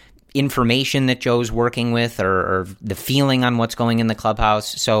information that Joe's working with, or the feeling on what's going in the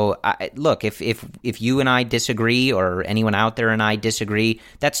clubhouse. So, look, if you and I disagree, or anyone out there and I disagree,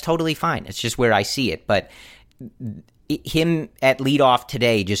 that's totally fine. It's just where I see it. But him at leadoff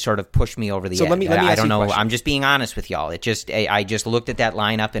today just sort of pushed me over the edge. Let me I don't know. Question. I'm just being honest with y'all. I just looked at that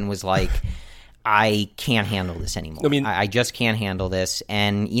lineup and was like, I can't handle this anymore. I just can't handle this.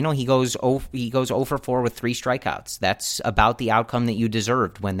 And he goes 0 for 4 with 3 strikeouts. That's about the outcome that you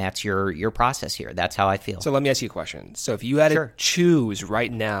deserved when that's your process here. That's how I feel. So let me ask you a question. So if you had to choose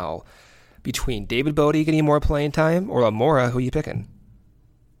right now between David Bote getting more playing time or Almora, who are you picking?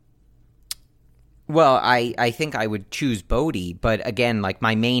 Well, I think I would choose Bote, but again, like,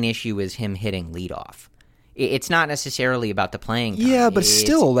 my main issue is him hitting leadoff. It's not necessarily about the playing time. Yeah, but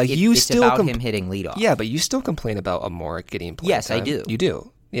still, it's about him hitting leadoff. Yeah, but you still complain about Almora getting playing time. Yes, I do. You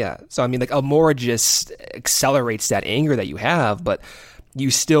do. Yeah. So, I mean, Almora just accelerates that anger that you have, but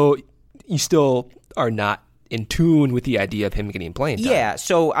you still are not in tune with the idea of him getting playing time. Yeah,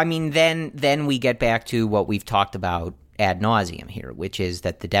 so, I mean, then we get back to what we've talked about ad nauseum here, which is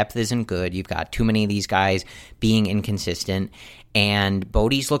that the depth isn't good. You've got too many of these guys being inconsistent, and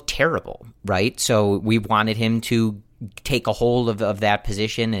Bodie's looked terrible, right? So we wanted him to take a hold of that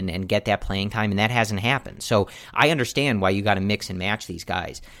position and get that playing time, and that hasn't happened. So I understand why you got to mix and match these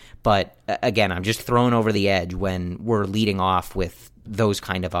guys. But again, I'm just thrown over the edge when we're leading off with those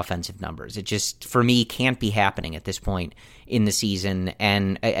kind of offensive numbers. It just, for me, can't be happening at this point in the season.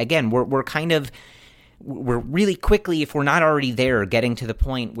 And again, we're really quickly, if we're not already there, getting to the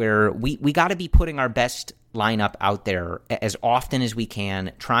point where we got to be putting our best lineup out there as often as we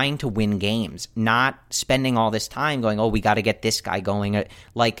can, trying to win games, not spending all this time going, oh, we got to get this guy going.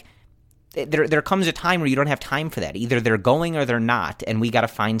 Like, there comes a time where you don't have time for that. Either they're going or they're not, and we got to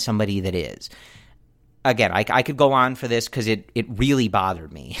find somebody that is. Again, I could go on for this because it really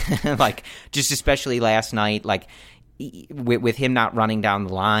bothered me. Like, just especially last night, like, with him not running down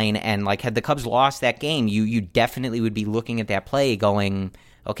the line, and like, had the Cubs lost that game, you definitely would be looking at that play going,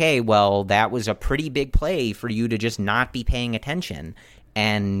 okay, well, that was a pretty big play for you to just not be paying attention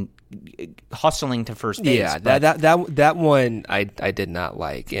and hustling to first base. Yeah, that one I did not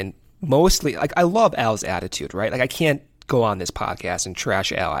like, and mostly, like, I love Al's attitude, right? Like, I can't go on this podcast and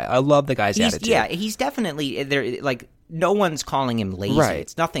trash Al. I love the guy's attitude. Yeah, he's definitely there. Like, no one's calling him lazy. Right.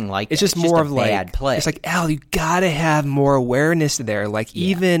 It's nothing like that. It's just more of bad like play. It's like, Al, you gotta have more awareness there. Like,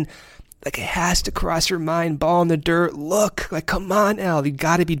 even like, it has to cross your mind. Ball in the dirt. Look, like, come on, Al, you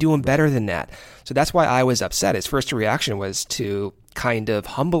got to be doing better than that. So that's why I was upset. His first reaction was to kind of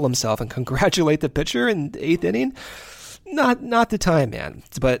humble himself and congratulate the pitcher in the 8th inning. Not the time, man.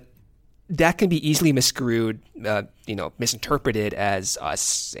 But that can be easily misconstrued, misinterpreted as us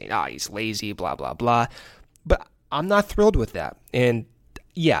saying, he's lazy, blah, blah, blah. But I'm not thrilled with that. And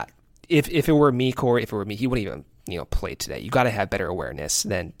yeah, if it were me, Corey, he wouldn't even play today. You got to have better awareness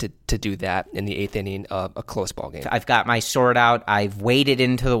than to do that in the 8th inning of a close ball game. I've got my sword out. I've waded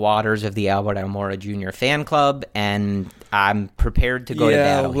into the waters of the Albert Almora Jr. fan club, and I'm prepared to go to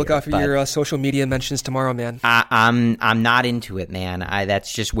battle. Look out for your social media mentions tomorrow, man. I'm not into it, man.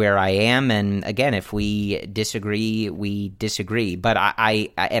 That's just where I am. And again, if we disagree, we disagree. But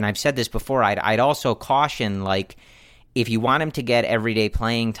and I've said this before, I'd also caution, like, if you want him to get everyday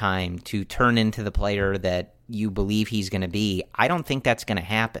playing time to turn into the player that you believe he's going to be, I don't think that's going to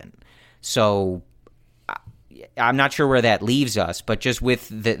happen. So I'm not sure where that leaves us, but just with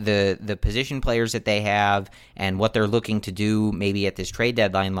the position players that they have and what they're looking to do maybe at this trade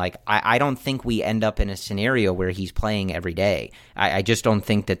deadline, like, I don't think we end up in a scenario where he's playing every day. I just don't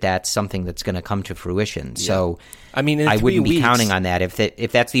think that that's something that's going to come to fruition. Yeah. So I mean, I wouldn't be counting on that.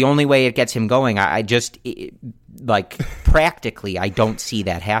 If that's the only way it gets him going, practically, I don't see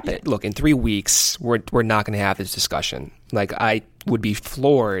that happen. Look, in 3 weeks, we're not going to have this discussion. Like, I would be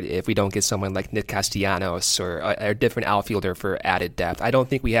floored if we don't get someone like Nick Castellanos or a different outfielder for added depth. I don't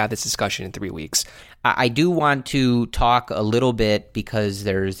think we have this discussion in 3 weeks. I do want to talk a little bit, because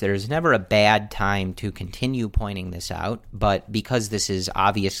there's never a bad time to continue pointing this out, but because this is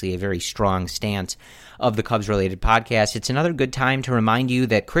obviously a very strong stance of the Cubs-related podcast, it's another good time to remind you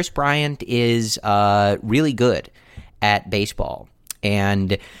that Kris Bryant is really good at baseball.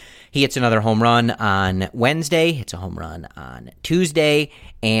 And he hits another home run on Wednesday, hits a home run on Tuesday,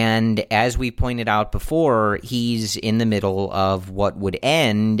 and as we pointed out before, he's in the middle of what would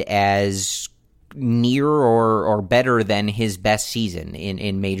end as near or better than his best season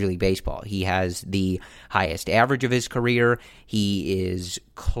in Major League Baseball. He has the highest average of his career. He is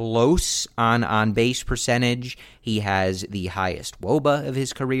close on base percentage. He has the highest WOBA of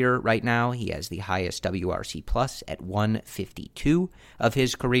his career right now. He has the highest WRC plus at 152 of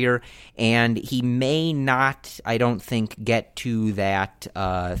his career. And he may not, I don't think, get to that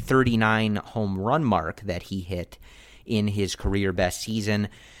 39 home run mark that he hit in his career best season.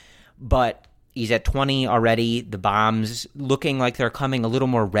 But he's at 20 already. The bombs looking like they're coming a little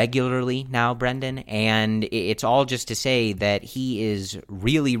more regularly now, Brendan. And it's all just to say that he is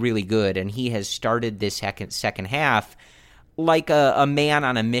really, really good. And he has started this second half like a man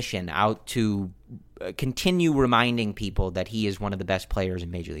on a mission, out to continue reminding people that he is one of the best players in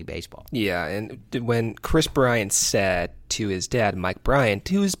Major League Baseball. Yeah, and when Kris Bryant said to his dad, Mike Bryant,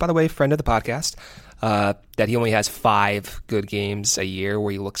 who's, by the way, a friend of the podcast, that he only has 5 good games a year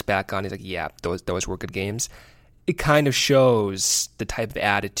where he looks back on, he's like, yeah, those were good games. It kind of shows the type of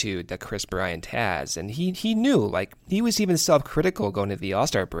attitude that Kris Bryant has. And he knew, like, he was even self-critical going into the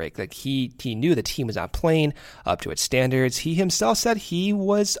All-Star break. Like, he knew the team was not playing up to its standards. He himself said he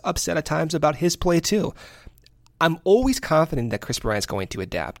was upset at times about his play too. I'm always confident that Kris Bryant's going to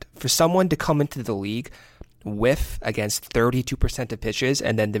adapt. For someone to come into the league, whiff against 32% of pitches,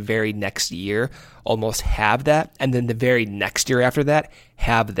 and then the very next year almost have that, and then the very next year after that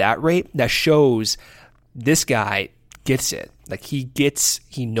have that rate, that shows this guy gets it. Like he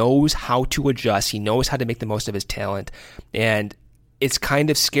knows how to adjust. He knows how to make the most of his talent. And it's kind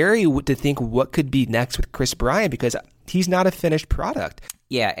of scary to think what could be next with Kris Bryant because he's not a finished product.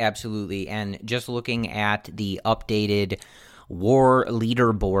 Yeah, absolutely. And just looking at the updated WAR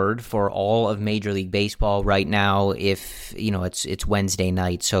leaderboard for all of Major League Baseball right now, if it's Wednesday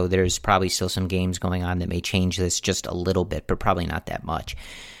night, so there's probably still some games going on that may change this just a little bit, but probably not that much.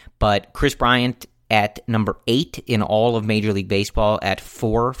 But Kris Bryant at number 8 in all of Major League Baseball at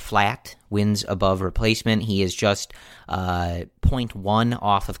 4 flat wins above replacement. He is just 0.1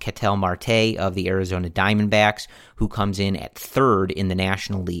 off of Ketel Marte of the Arizona Diamondbacks, who comes in at 3rd in the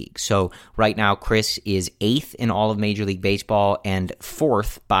National League. So right now, Kris is 8th in all of Major League Baseball and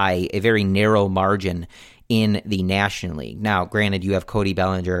 4th by a very narrow margin in the National League. Now, granted, you have Cody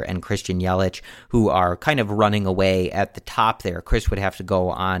Bellinger and Christian Yelich, who are kind of running away at the top there. Kris would have to go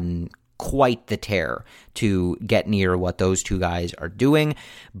on quite the tear to get near what those two guys are doing,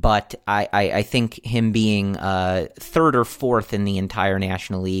 but I think him being 3rd or 4th in the entire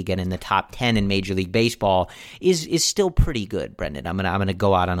National League and in the top 10 in Major League Baseball is still pretty good, Brendan. I'm gonna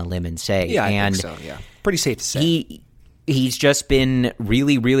go out on a limb and say, yeah, I think so. Yeah, pretty safe to say. He's just been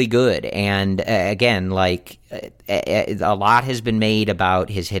really, really good. And again, like a lot has been made about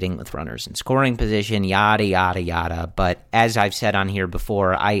his hitting with runners in scoring position, yada, yada, yada. But as I've said on here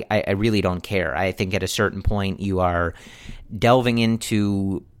before, I really don't care. I think at a certain point you are delving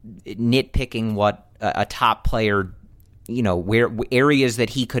into nitpicking what a top player, where areas that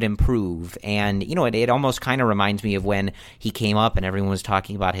he could improve. And, it almost kind of reminds me of when he came up and everyone was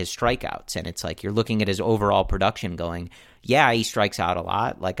talking about his strikeouts. And it's like you're looking at his overall production going, yeah, he strikes out a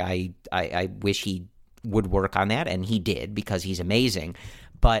lot. Like I wish he would work on that. And he did because he's amazing.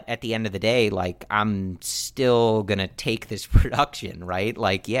 But at the end of the day, like I'm still going to take this production, right?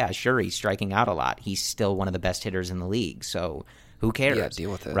 Like, yeah, sure, he's striking out a lot. He's still one of the best hitters in the league. So who cares? Yeah,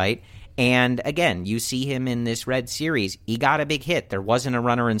 deal with it. Right? And again, you see him in this Red Series. He got a big hit. There wasn't a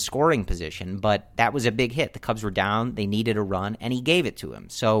runner in scoring position, but that was a big hit. The Cubs were down. They needed a run, and he gave it to him.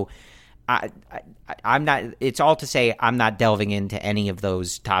 So I'm not – it's all to say I'm not delving into any of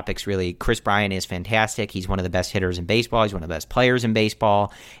those topics really. Kris Bryant is fantastic. He's one of the best hitters in baseball. He's one of the best players in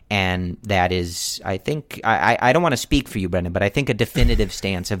baseball. And that is, I think – I don't want to speak for you, Brendan, but I think a definitive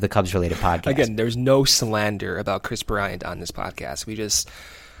stance of the Cubs-related podcast. Again, there's no slander about Kris Bryant on this podcast.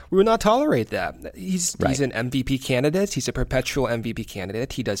 We will not tolerate that. He's an MVP candidate. He's a perpetual MVP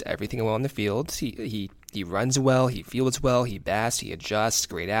candidate. He does everything well in the field. He runs well. He fields well. He bats. He adjusts.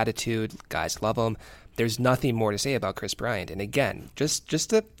 Great attitude. Guys love him. There's nothing more to say about Kris Bryant. And again, just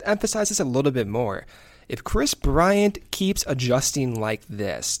to emphasize this a little bit more, if Kris Bryant keeps adjusting like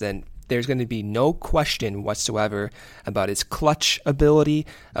this, then there's going to be no question whatsoever about his clutch ability,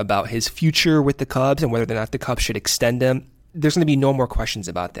 about his future with the Cubs, and whether or not the Cubs should extend him. There's going to be no more questions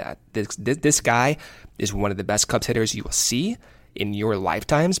about that. This guy is one of the best Cubs hitters you will see in your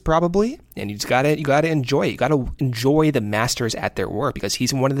lifetimes, probably, and you got to enjoy it. You got to enjoy the masters at their work because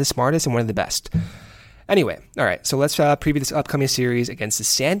he's one of the smartest and one of the best. Anyway, all right, so let's preview this upcoming series against the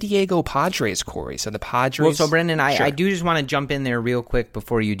San Diego Padres, Corey. So the Padres... Well, so Brendan, sure. I do just want to jump in there real quick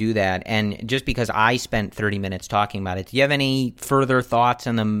before you do that, and just because I spent 30 minutes talking about it, do you have any further thoughts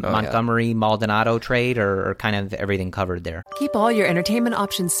on the Montgomery-Maldonado trade, or kind of everything covered there? Keep all your entertainment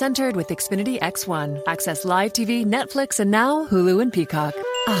options centered with Xfinity X1. Access live TV, Netflix, and now Hulu and Peacock.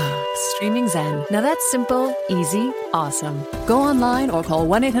 Streaming Zen. Now that's simple, easy, awesome. Go online or call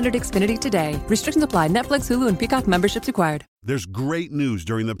 1-800-XFINITY today. Restrictions apply. Netflix, Hulu, and Peacock memberships required. There's great news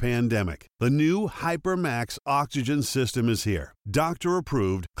during the pandemic. The new HyperMax oxygen system is here.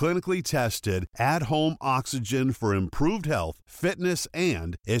 Doctor-approved, clinically tested, at-home oxygen for improved health, fitness,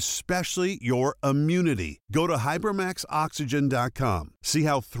 and especially your immunity. Go to hypermaxoxygen.com. See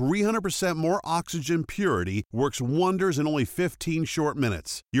how 300% more oxygen purity works wonders in only 15 short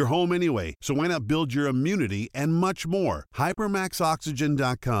minutes. You're home anyway, so why not build your immunity and much more?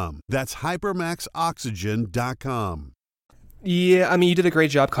 hypermaxoxygen.com. That's hypermaxoxygen.com. Yeah, I mean, you did a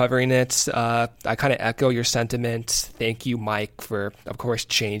great job covering it. I kind of echo your sentiment. Thank you, Mike, for, of course,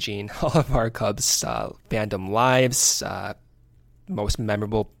 changing all of our Cubs fandom lives. Most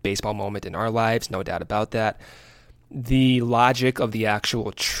memorable baseball moment in our lives, no doubt about that. The logic of the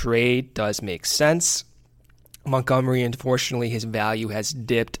actual trade does make sense. Montgomery, unfortunately, his value has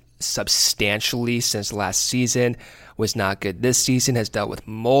dipped substantially since last season, was not good this season, has dealt with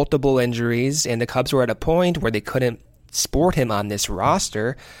multiple injuries, and the Cubs were at a point where they couldn't sport him on this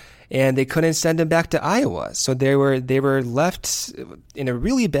roster, and they couldn't send him back to Iowa. So they were left in a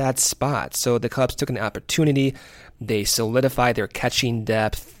really bad spot. So the Cubs took an opportunity. They solidified their catching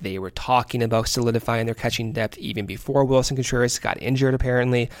depth. They were talking about solidifying their catching depth even before Wilson Contreras got injured,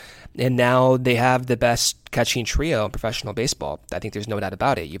 apparently. And now they have the best catching trio in professional baseball. I think there's no doubt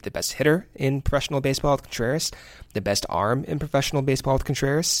about it. You have the best hitter in professional baseball with Contreras, the best arm in professional baseball with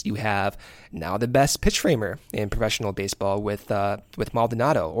Contreras. You have now the best pitch framer in professional baseball with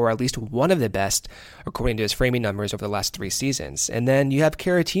Maldonado, or at least one of the best according to his framing numbers over the last 3 seasons. And then you have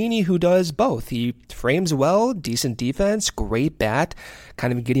Caratini, who does both. He frames well, decent defense, great bat,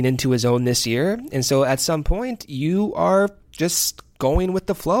 kind of getting into his own this year. And so at some point, you are just going with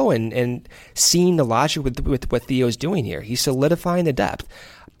the flow and seeing the logic with what Theo's doing here. He's solidifying the depth.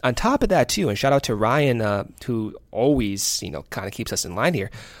 On top of that, too, and shout out to Ryan, who always, kind of keeps us in line here,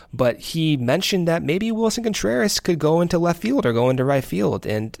 but he mentioned that maybe Wilson Contreras could go into left field or go into right field,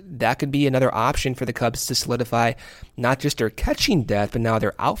 and that could be another option for the Cubs to solidify not just their catching depth, but now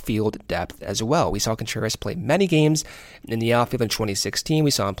their outfield depth as well. We saw Contreras play many games in the outfield in 2016.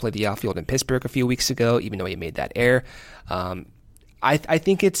 We saw him play the outfield in Pittsburgh a few weeks ago, even though he made that error. I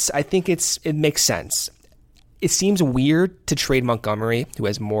think it makes sense. It seems weird to trade Montgomery, who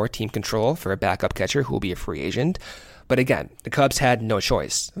has more team control, for a backup catcher who will be a free agent. But again, the Cubs had no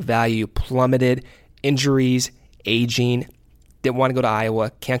choice. Value plummeted, injuries, aging, didn't want to go to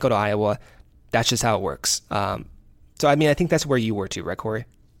Iowa, can't go to Iowa. That's just how it works. So, I think that's where you were too, right, Corey?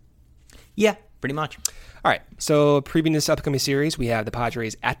 Yeah, pretty much. All right, so previewing this upcoming series, we have the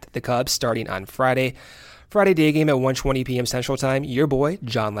Padres at the Cubs starting on Friday. Friday day game at 1:20 p.m. Central Time. Your boy,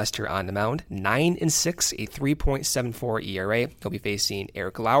 John Lester, on the mound. 9-6, a 3.74 ERA. He'll be facing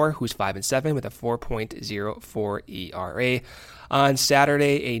Eric Lauer, who's 5-7 with a 4.04 ERA. On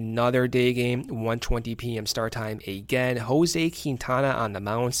Saturday, another day game, 1:20 p.m. start time again. Jose Quintana on the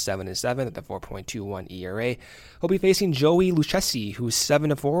mound, 7-7 with a 4.21 ERA. He'll be facing Joey Lucchesi, who's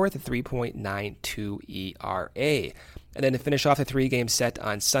 7-4 with a 3.92 ERA. And then to finish off the 3-game set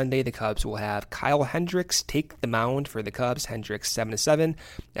on Sunday, the Cubs will have Kyle Hendricks take the mound for the Cubs. Hendricks 7-7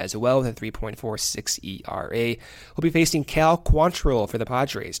 as well with a 3.46 ERA. He'll be facing Cal Quantrill for the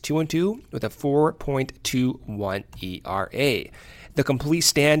Padres, 2-2 with a 4.21 ERA. The complete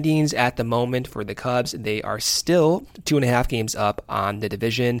standings at the moment for the Cubs, they are still 2.5 games up on the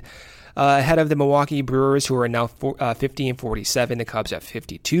division. Ahead of the Milwaukee Brewers, who are now 50-47. The Cubs have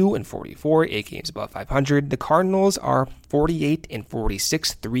 52-44, 8 games above 500. The Cardinals are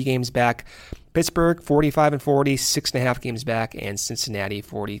 48-46, 3 games back. Pittsburgh 45-40, 6.5 games back, and Cincinnati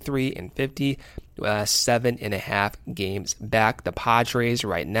 43-50, 7.5 games back. The Padres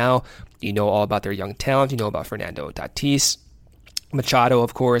right now, you know all about their young talent. You know about Fernando Tatis, Machado,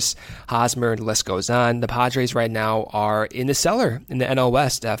 of course, Hosmer, the list goes on. The Padres right now are in the cellar in the NL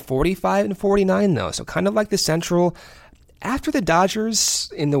West at 45-49, though. So kind of like the Central. After the Dodgers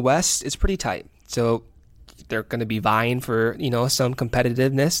in the West, it's pretty tight. So they're going to be vying for, some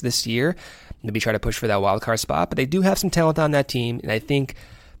competitiveness this year. Maybe try to push for that wild card spot. But they do have some talent on that team. And I think,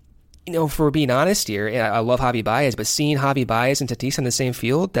 for being honest here, I love Javi Baez, but seeing Javi Baez and Tatis on the same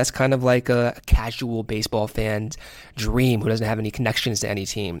field, that's kind of like a casual baseball fan's dream who doesn't have any connections to any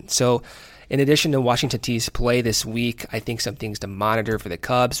team. So in addition to watching Tatis play this week, I think some things to monitor for the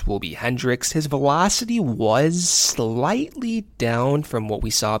Cubs will be Hendricks. His velocity was slightly down from what we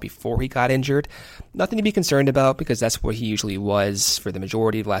saw before he got injured. Nothing to be concerned about because that's what he usually was for the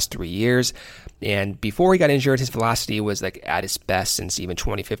majority of the last 3 years. And before he got injured, his velocity was at its best since even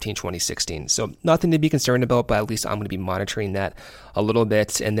 2015, 2016. So nothing to be concerned about, but at least I'm going to be monitoring that a little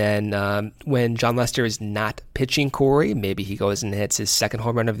bit. And then when John Lester is not pitching, Corey, maybe he goes and hits his second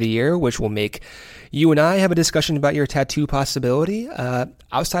home run of the year, which will make you and I have a discussion about your tattoo possibility.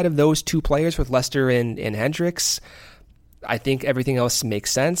 Outside of those 2 players with Lester and Hendricks, I think everything else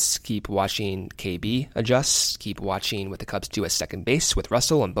makes sense. Keep watching KB adjust. Keep watching what the Cubs do at second base with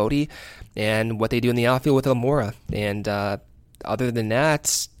Russell and Bodie, and what they do in the outfield with Almora. And other than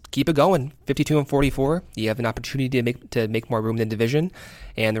that, keep it going. 52-44. You have an opportunity to make more room in the division,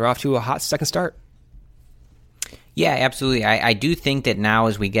 and they're off to a hot second start. Yeah, absolutely. I do think that now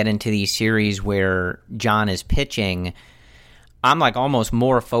as we get into these series where John is pitching, I'm almost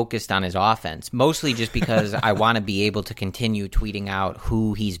more focused on his offense, mostly just because I want to be able to continue tweeting out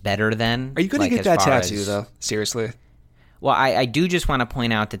who he's better than. Are you going to get that tattoo, though? Seriously? Well, I do just want to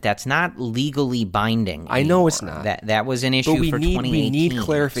point out that that's not legally binding anymore. I know it's not. That was an issue for 2018. We need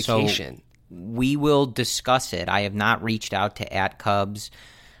clarification. So we will discuss it. I have not reached out to @Cubs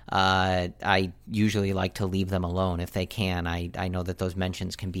I usually like to leave them alone if they can. I know that those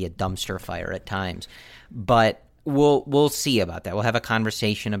mentions can be a dumpster fire at times, but we'll see about that. We'll have a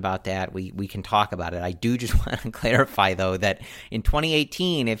conversation about that. We can talk about it. I do just want to clarify, though, that in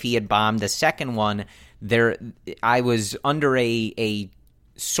 2018, if he had bombed the second one, I was under a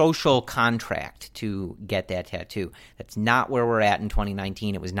social contract to get that tattoo. That's not where we're at in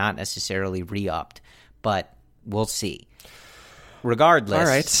 2019. It was not necessarily re-upped, but we'll see. Regardless, all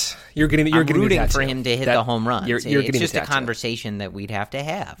right, you're getting rooting for him to hit the home runs. You're it's just a conversation that we'd have to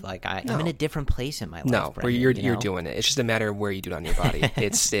have. Like I'm in a different place in my life. No, where you're doing it. It's just a matter of where you do it on your body.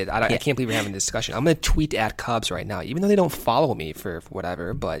 I can't believe we're having this discussion. I'm going to tweet at Cubs right now, even though they don't follow me for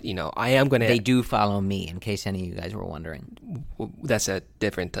whatever. But I am going to. They do follow me, in case any of you guys were wondering. Well, that's a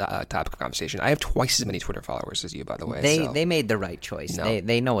different topic of conversation. I have twice as many Twitter followers as you, by the way. They made the right choice. No.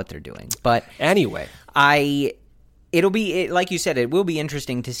 They know what they're doing. But anyway, It'll be, like you said, it will be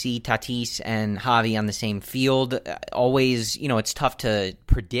interesting to see Tatis and Javi on the same field. Always, it's tough to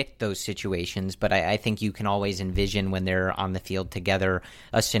predict those situations, but I think you can always envision when they're on the field together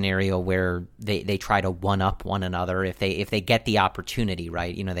a scenario where they try to one-up one another. If they get the opportunity,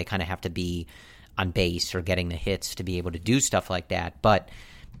 right? They kind of have to be on base or getting the hits to be able to do stuff like that. But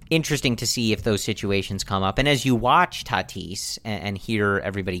interesting to see if those situations come up. And as you watch Tatis and hear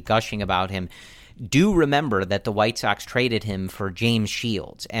everybody gushing about him, do remember that the White Sox traded him for James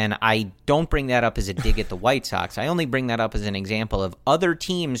Shields. And I don't bring that up as a dig at the White Sox. I only bring that up as an example of other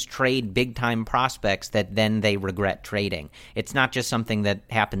teams trade big-time prospects that then they regret trading. It's not just something that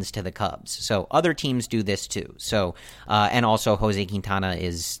happens to the Cubs. So other teams do this too. So and also Jose Quintana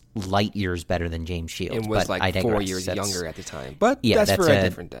is light years better than James Shields. It was like 4 years younger at the time. But yeah, that's for a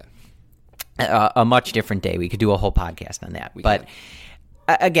different day. A much different day. We could do a whole podcast on that. But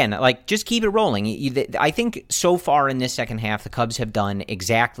again, just keep it rolling. I think so far in this second half, the Cubs have done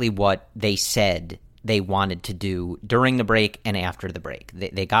exactly what they said they wanted to do during the break and after the break.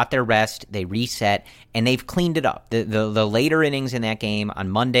 They got their rest, they reset, and they've cleaned it up. The later innings in that game on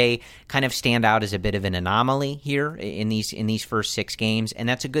Monday kind of stand out as a bit of an anomaly here in these first 6 games, and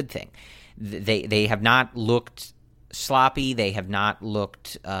that's a good thing. They have not looked sloppy. They have not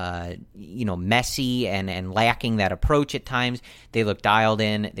looked, messy and lacking that approach at times. They look dialed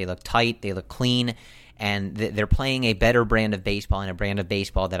in. They look tight. They look clean. And they're playing a better brand of baseball, and a brand of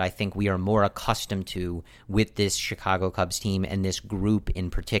baseball that I think we are more accustomed to with this Chicago Cubs team and this group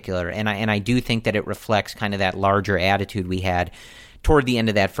in particular. And I do think that it reflects kind of that larger attitude we had toward the end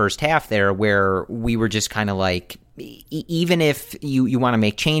of that first half there, where we were just kind of like, even if you want to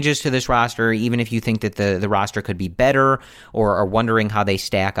make changes to this roster, even if you think that the roster could be better or are wondering how they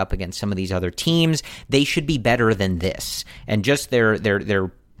stack up against some of these other teams, they should be better than this. And just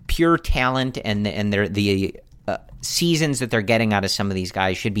their pure talent and the seasons that they're getting out of some of these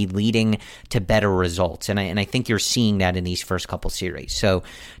guys should be leading to better results. And I think you're seeing that in these first couple series. So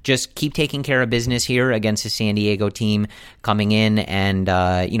just keep taking care of business here against the San Diego team coming in and,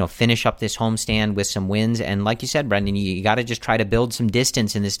 finish up this homestand with some wins. And like you said, Brendan, you got to just try to build some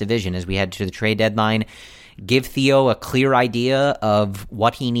distance in this division as we head to the trade deadline. Give Theo a clear idea of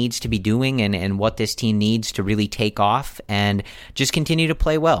what he needs to be doing and what this team needs to really take off, and just continue to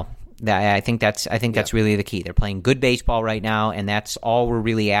play well. I think that's really the key. They're playing good baseball right now, and that's all we're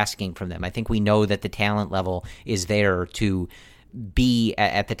really asking from them. I think we know that the talent level is there to be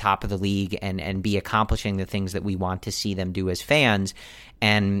at the top of the league and be accomplishing the things that we want to see them do as fans.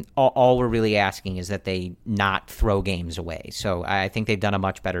 And all we're really asking is that they not throw games away. So I think they've done a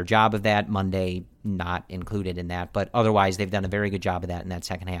much better job of that. Monday not included in that, but otherwise they've done a very good job of that in that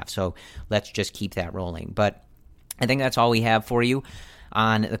second half. So let's just keep that rolling. But I think that's all we have for you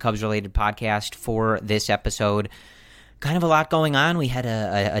on the Cubs-related podcast for this episode. Kind of a lot going on. We had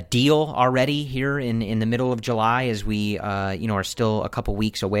a deal already here in the middle of July as we are still a couple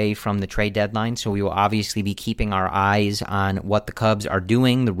weeks away from the trade deadline. So we will obviously be keeping our eyes on what the Cubs are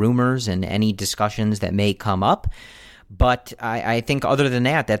doing, the rumors, and any discussions that may come up. But I think other than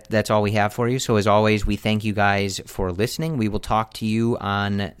that's all we have for you. So as always, we thank you guys for listening. We will talk to you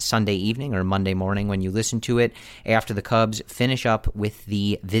on Sunday evening or Monday morning when you listen to it after the Cubs finish up with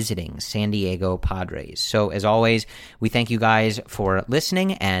the visiting San Diego Padres. So as always, we thank you guys for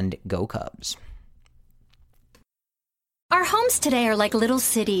listening, and go Cubs. Our homes today are like little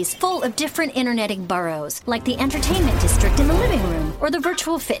cities, full of different interneting boroughs, like the entertainment district in the living room or the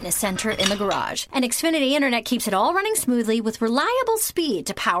virtual fitness center in the garage. And Xfinity Internet keeps it all running smoothly with reliable speed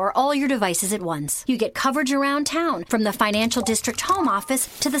to power all your devices at once. You get coverage around town, from the financial district home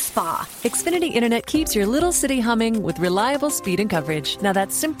office to the spa. Xfinity Internet keeps your little city humming with reliable speed and coverage. Now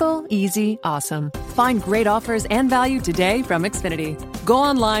that's simple, easy, awesome. Find great offers and value today from Xfinity. Go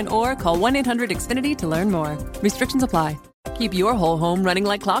online or call 1-800-XFINITY to learn more. Restrictions apply. Keep your whole home running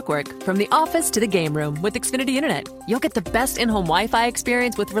like clockwork, from the office to the game room with Xfinity Internet. You'll get the best in-home Wi-Fi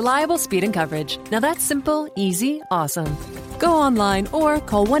experience with reliable speed and coverage. Now that's simple, easy, awesome. Go online or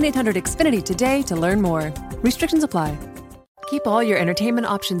call 1-800-XFINITY today to learn more. Restrictions apply. Keep all your entertainment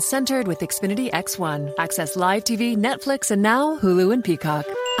options centered with Xfinity X1. Access live TV, Netflix, and now Hulu and Peacock.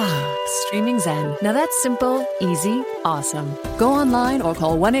 Streaming zen. Now that's simple, easy, awesome. Go online or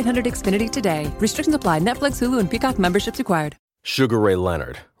call 1-800-XFINITY today. Restrictions apply. Netflix, Hulu, and Peacock memberships required. Sugar Ray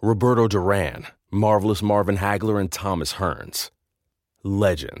Leonard, Roberto Duran, Marvelous Marvin Hagler, and Thomas Hearns.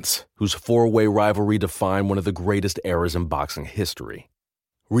 Legends, whose four-way rivalry defined one of the greatest eras in boxing history.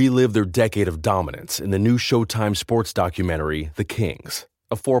 Relive their decade of dominance in the new Showtime sports documentary, The Kings,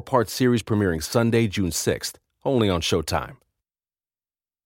 a 4-part series premiering Sunday, June 6th, only on Showtime.